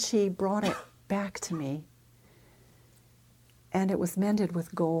then she brought it back to me. And it was mended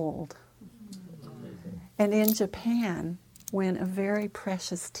with gold. And in Japan, when a very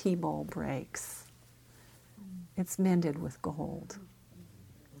precious tea bowl breaks, it's mended with gold.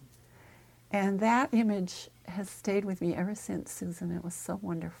 And that image has stayed with me ever since, Susan. It was so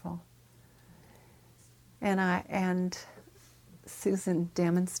wonderful. And Susan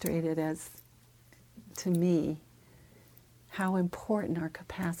demonstrated to me how important our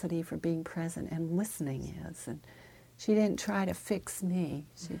capacity for being present and listening is. And she didn't try to fix me.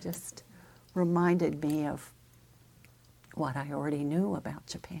 She just reminded me of what I already knew about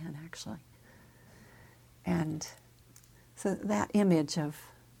Japan, actually. And so that image of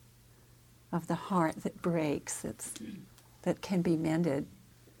the heart that breaks, that can be mended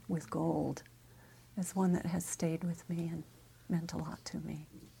with gold, is one that has stayed with me and meant a lot to me.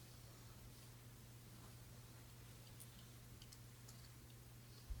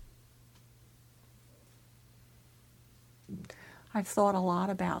 I've thought a lot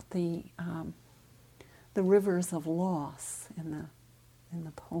about the rivers of loss in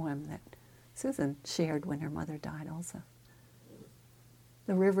the poem that Susan shared when her mother died also.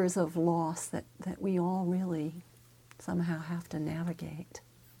 The rivers of loss that we all really somehow have to navigate.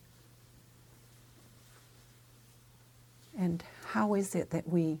 And how is it that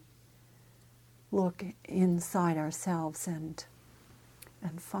we look inside ourselves and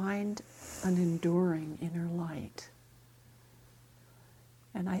find an enduring inner light?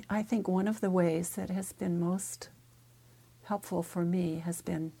 And I think one of the ways that has been most helpful for me has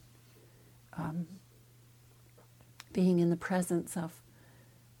been being in the presence of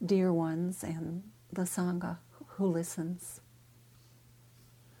dear ones and the Sangha who listens.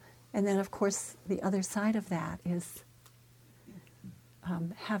 And then, of course, the other side of that is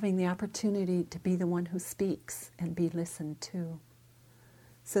having the opportunity to be the one who speaks and be listened to,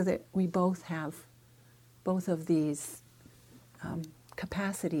 so that we both have both of these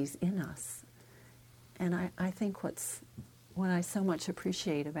capacities in us. And I think what I so much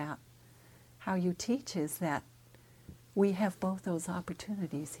appreciate about how you teach is that we have both those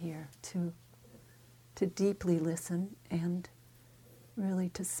opportunities here to deeply listen and really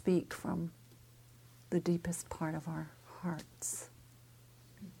to speak from the deepest part of our hearts.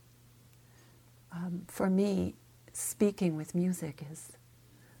 For me, speaking with music is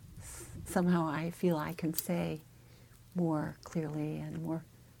somehow I feel I can say more clearly and more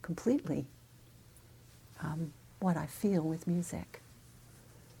completely what I feel with music.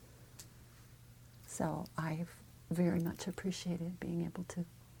 So I've very much appreciated being able to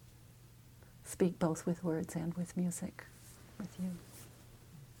speak both with words and with music with you.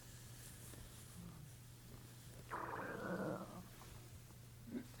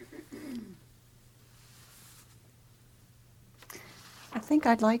 I think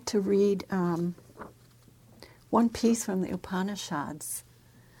I'd like to read one piece from the Upanishads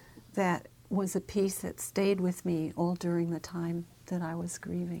that was a piece that stayed with me all during the time that I was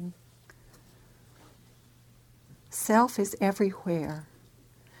grieving. Self is everywhere,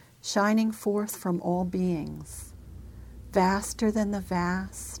 shining forth from all beings, vaster than the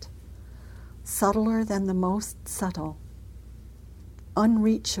vast, subtler than the most subtle,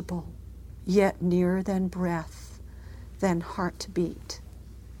 unreachable, yet nearer than breath, than heartbeat.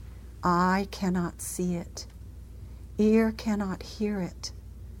 Eye cannot see it, ear cannot hear it,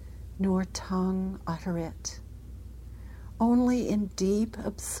 nor tongue utter it. Only in deep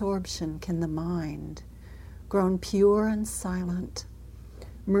absorption can the mind, grown pure and silent,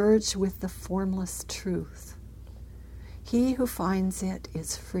 merge with the formless truth. He who finds it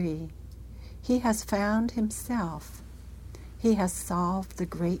is free. He has found himself. He has solved the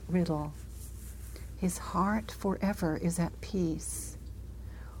great riddle. His heart forever is at peace.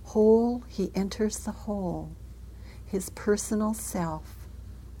 Whole, he enters the whole. His personal self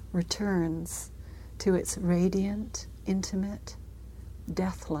returns to its radiant, intimate,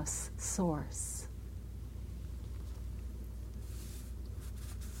 deathless source.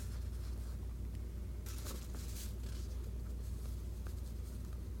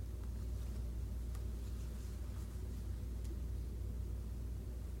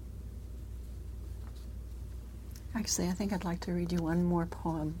 Actually, I think I'd like to read you one more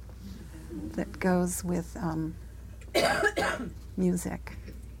poem that goes with music.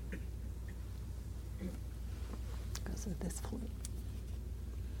 Goes with this flute.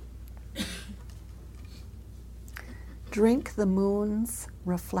 Drink the moon's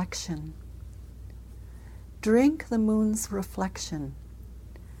reflection. Drink the moon's reflection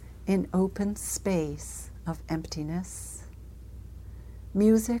in open space of emptiness.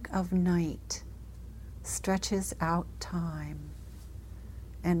 Music of night stretches out time,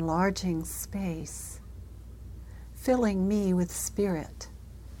 enlarging space, filling me with spirit.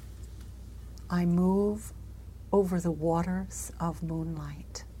 I move over the waters of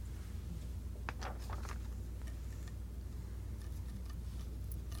moonlight.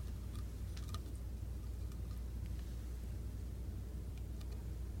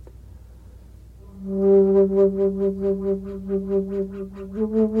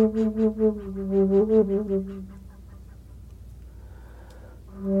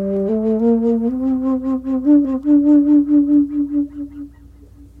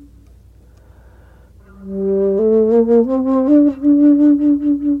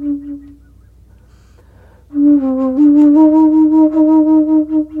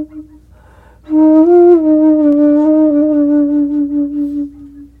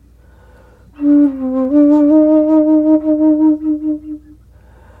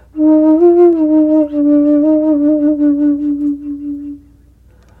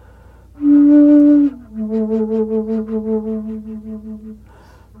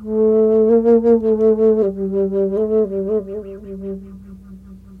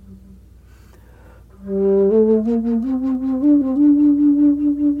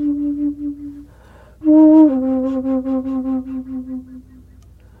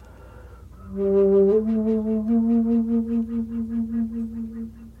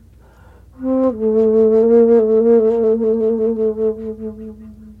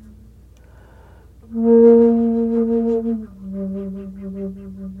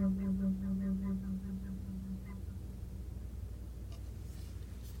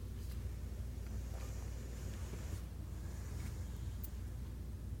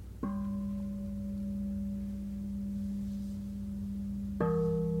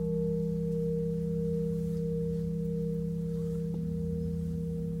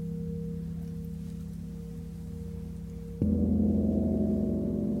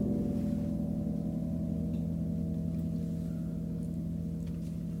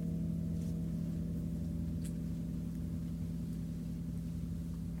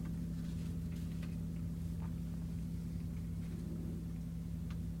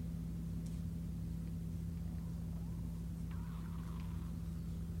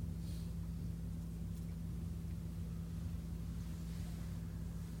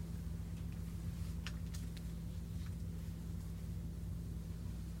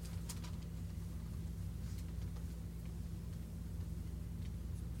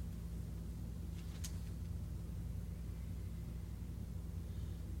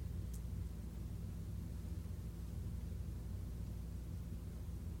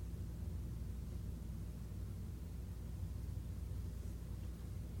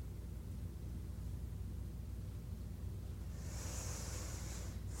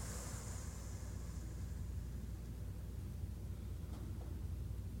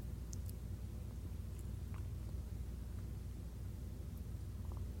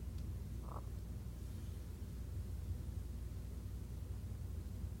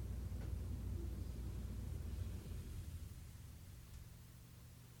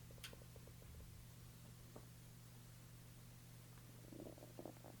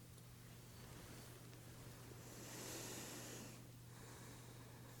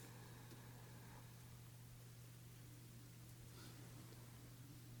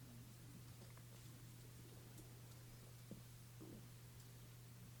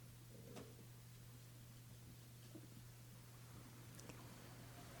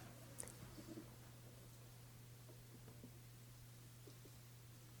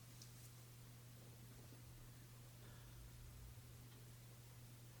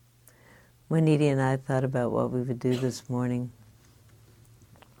 When Edie and I thought about what we would do this morning,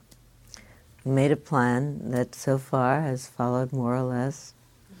 we made a plan that so far has followed more or less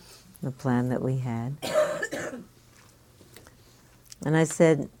the plan that we had. And I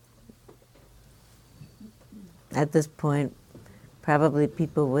said, at this point, probably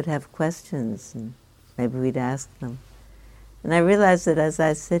people would have questions, and maybe we'd ask them. And I realized that as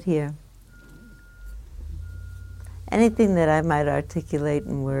I sit here, anything that I might articulate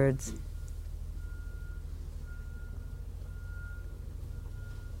in words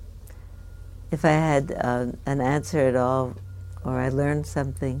if I had an answer at all, or I learned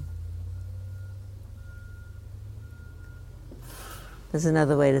something, there's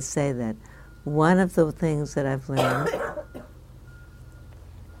another way to say that. One of the things that I've learned,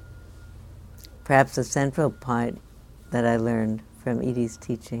 perhaps the central point that I learned from Edie's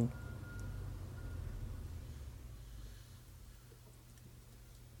teaching,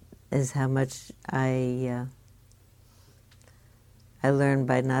 is how much I learn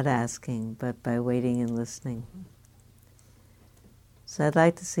by not asking, but by waiting and listening. So I'd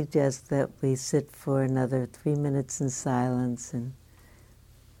like to suggest that we sit for another 3 minutes in silence and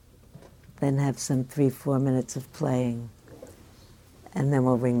then have some 3-4 minutes of playing, and then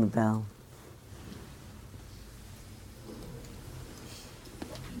we'll ring the bell.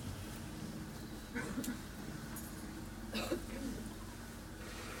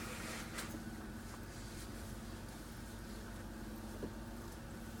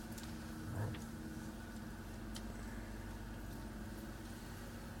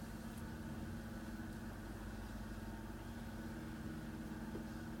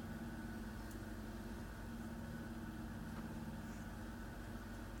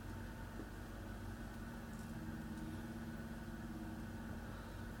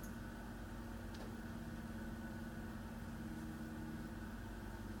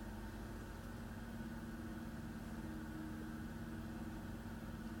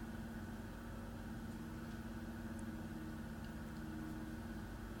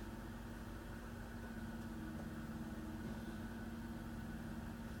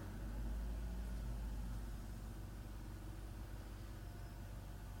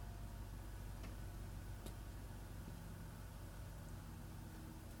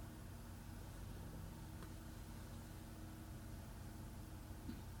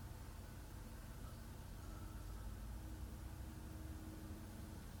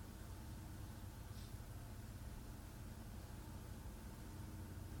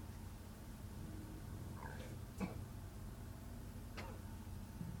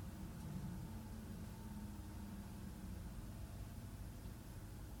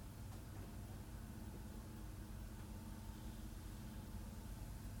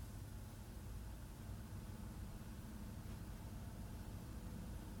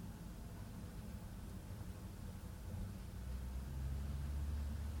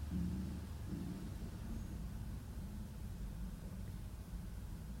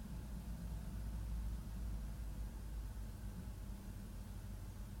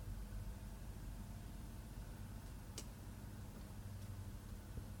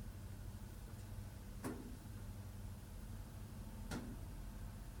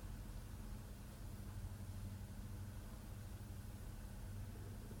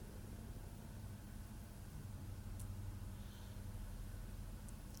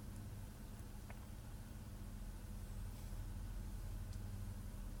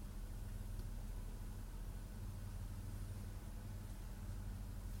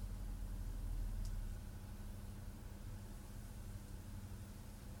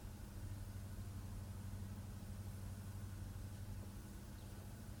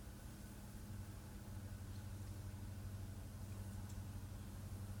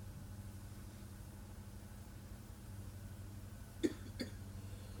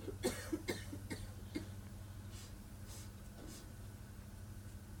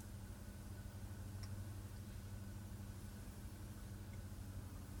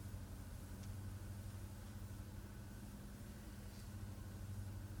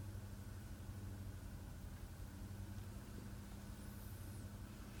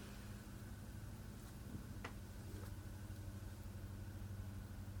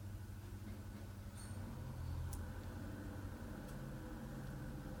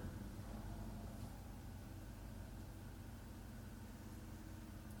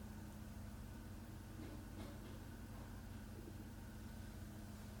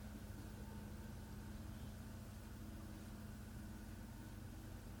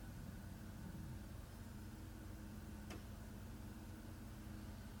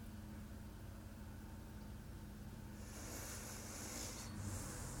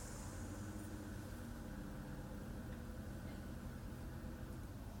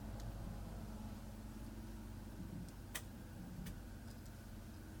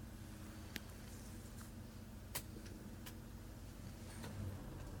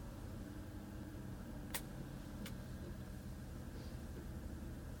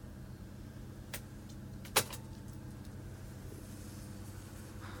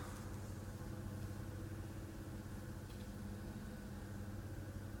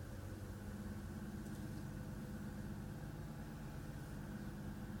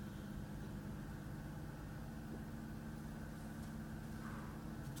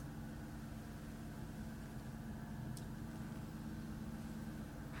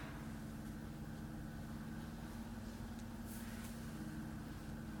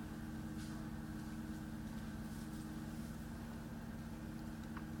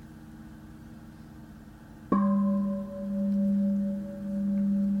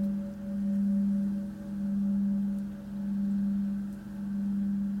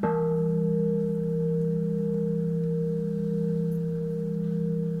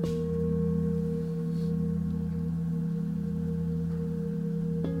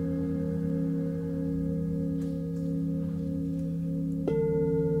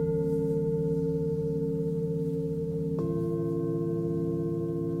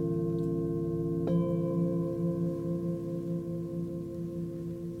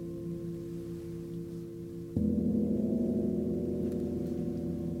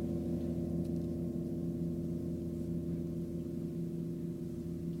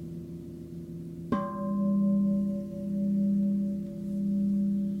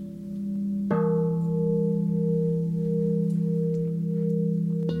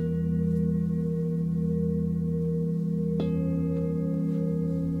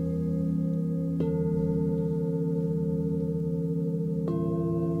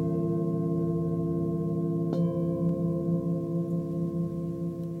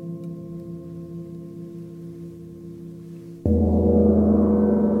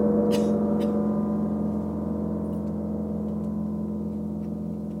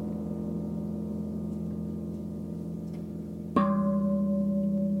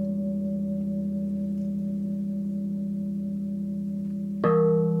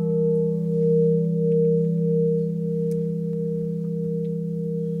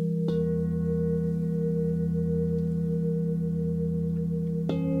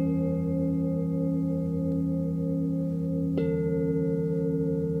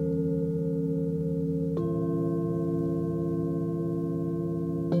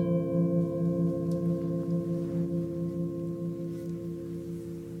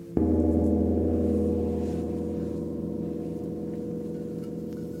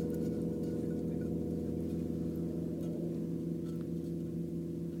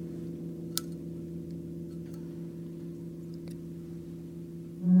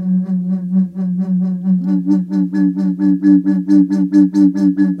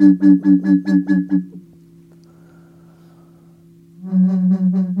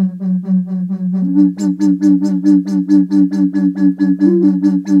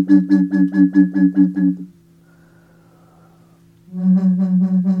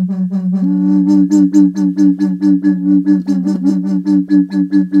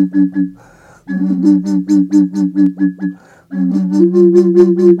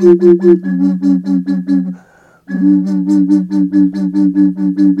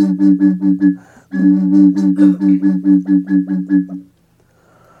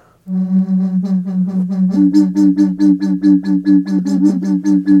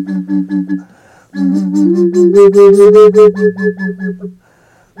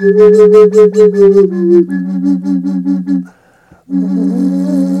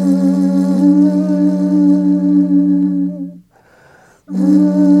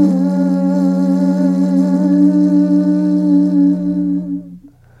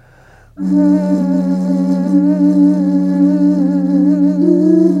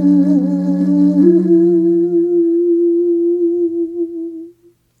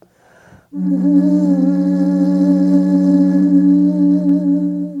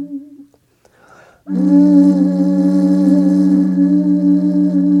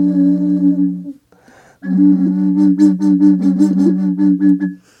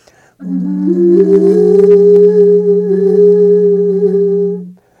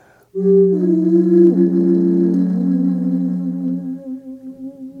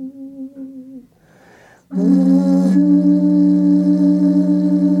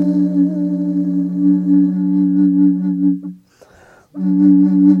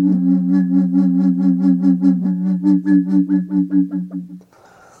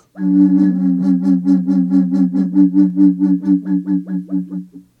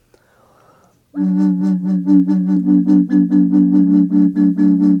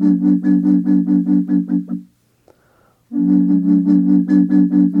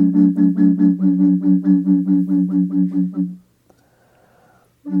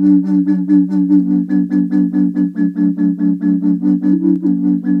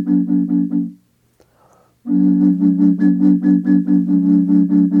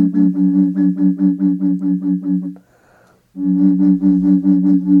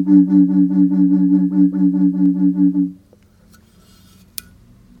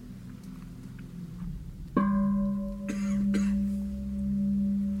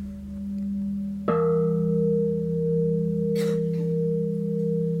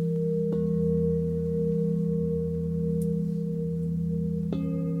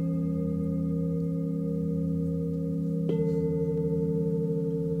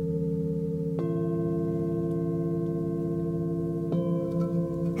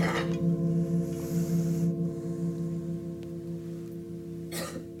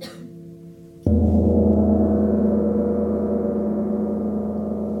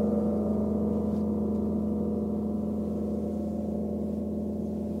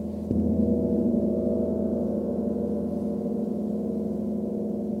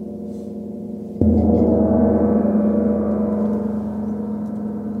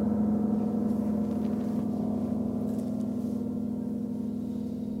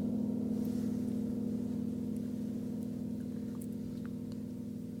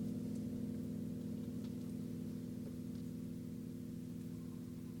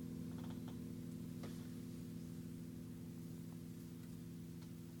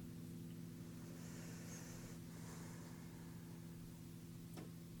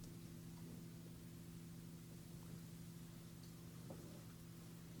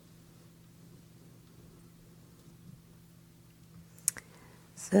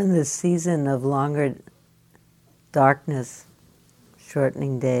 So in this season of longer darkness,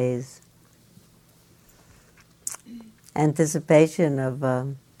 shortening days, anticipation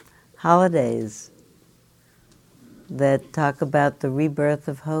of holidays that talk about the rebirth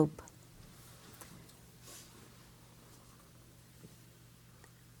of hope,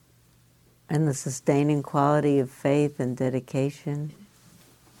 and the sustaining quality of faith and dedication,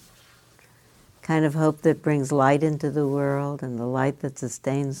 kind of hope that brings light into the world, and the light that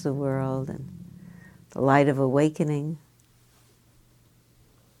sustains the world, and the light of awakening.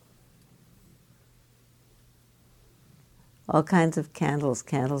 All kinds of candles,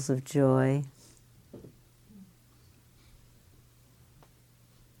 candles of joy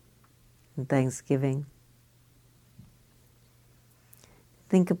and thanksgiving.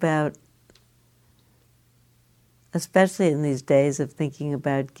 Think about, especially in these days of thinking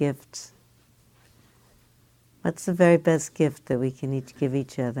about gifts, what's the very best gift that we can each give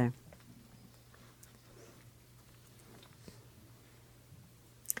each other?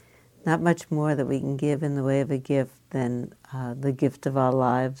 Not much more that we can give in the way of a gift than the gift of our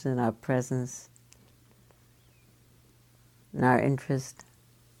lives and our presence and our interest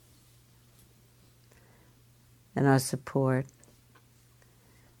and our support,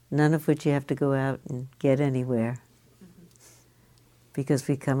 none of which you have to go out and get anywhere because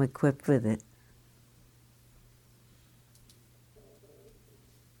we come equipped with it.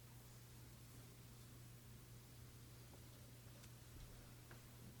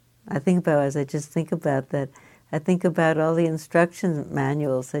 As I just think about that, I think about all the instruction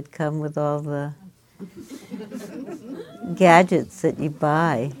manuals that come with all the gadgets that you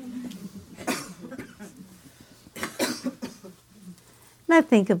buy. And I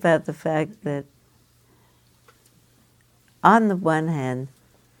think about the fact that on the one hand,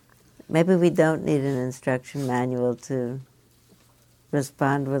 maybe we don't need an instruction manual to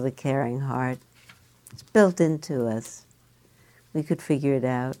respond with a caring heart. It's built into us. We could figure it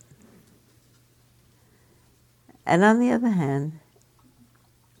out. And on the other hand,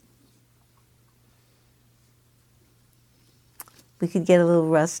 we could get a little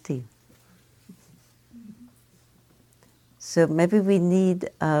rusty. So maybe we need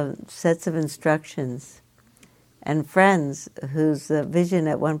sets of instructions and friends whose vision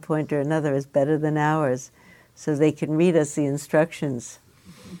at one point or another is better than ours, so they can read us the instructions.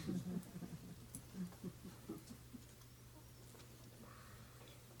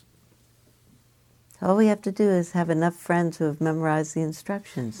 All we have to do is have enough friends who have memorized the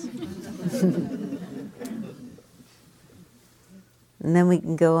instructions. And then we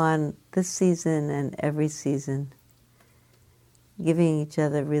can go on this season and every season, giving each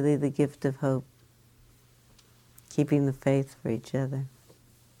other really the gift of hope, keeping the faith for each other.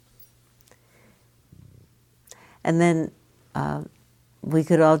 And then we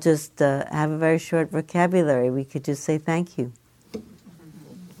could all just have a very short vocabulary. We could just say thank you.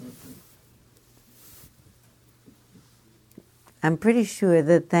 I'm pretty sure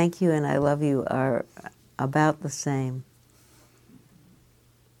that thank you and I love you are about the same.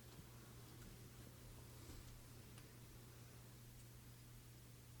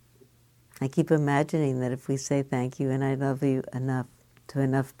 I keep imagining that if we say thank you and I love you enough to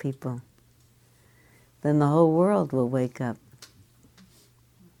enough people, then the whole world will wake up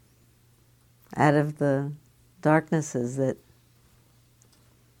out of the darknesses that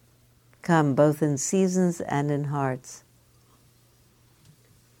come both in seasons and in hearts,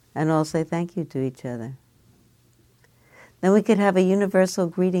 and all say thank you to each other. Then we could have a universal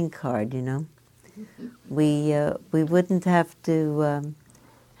greeting card, you know. We wouldn't have to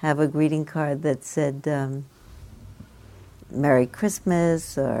have a greeting card that said Merry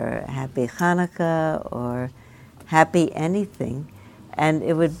Christmas or Happy Hanukkah or Happy anything. And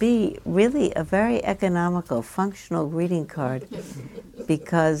it would be really a very economical, functional greeting card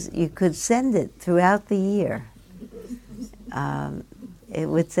because you could send it throughout the year. It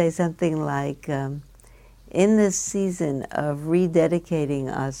would say something like, in this season of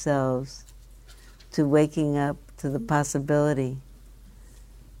rededicating ourselves to waking up to the possibility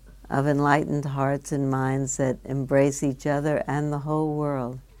of enlightened hearts and minds that embrace each other and the whole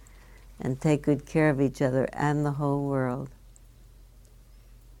world and take good care of each other and the whole world,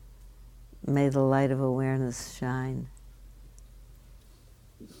 may the light of awareness shine.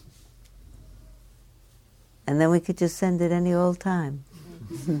 And then we could just send it any old time.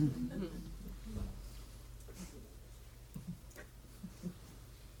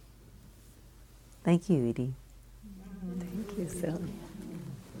 Thank you, Edie. Thank you, Sylvia.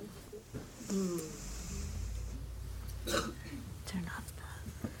 Turn off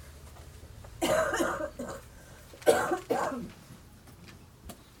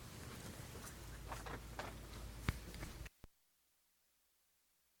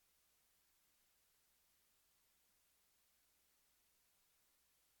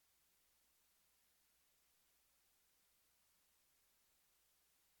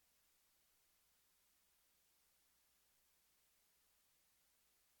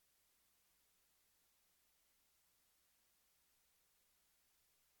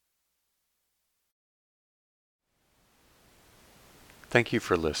Thank you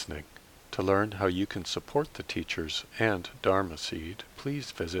for listening. To learn how you can support the teachers and Dharma Seed,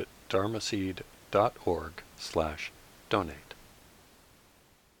 please visit dharmaseed.org/donate.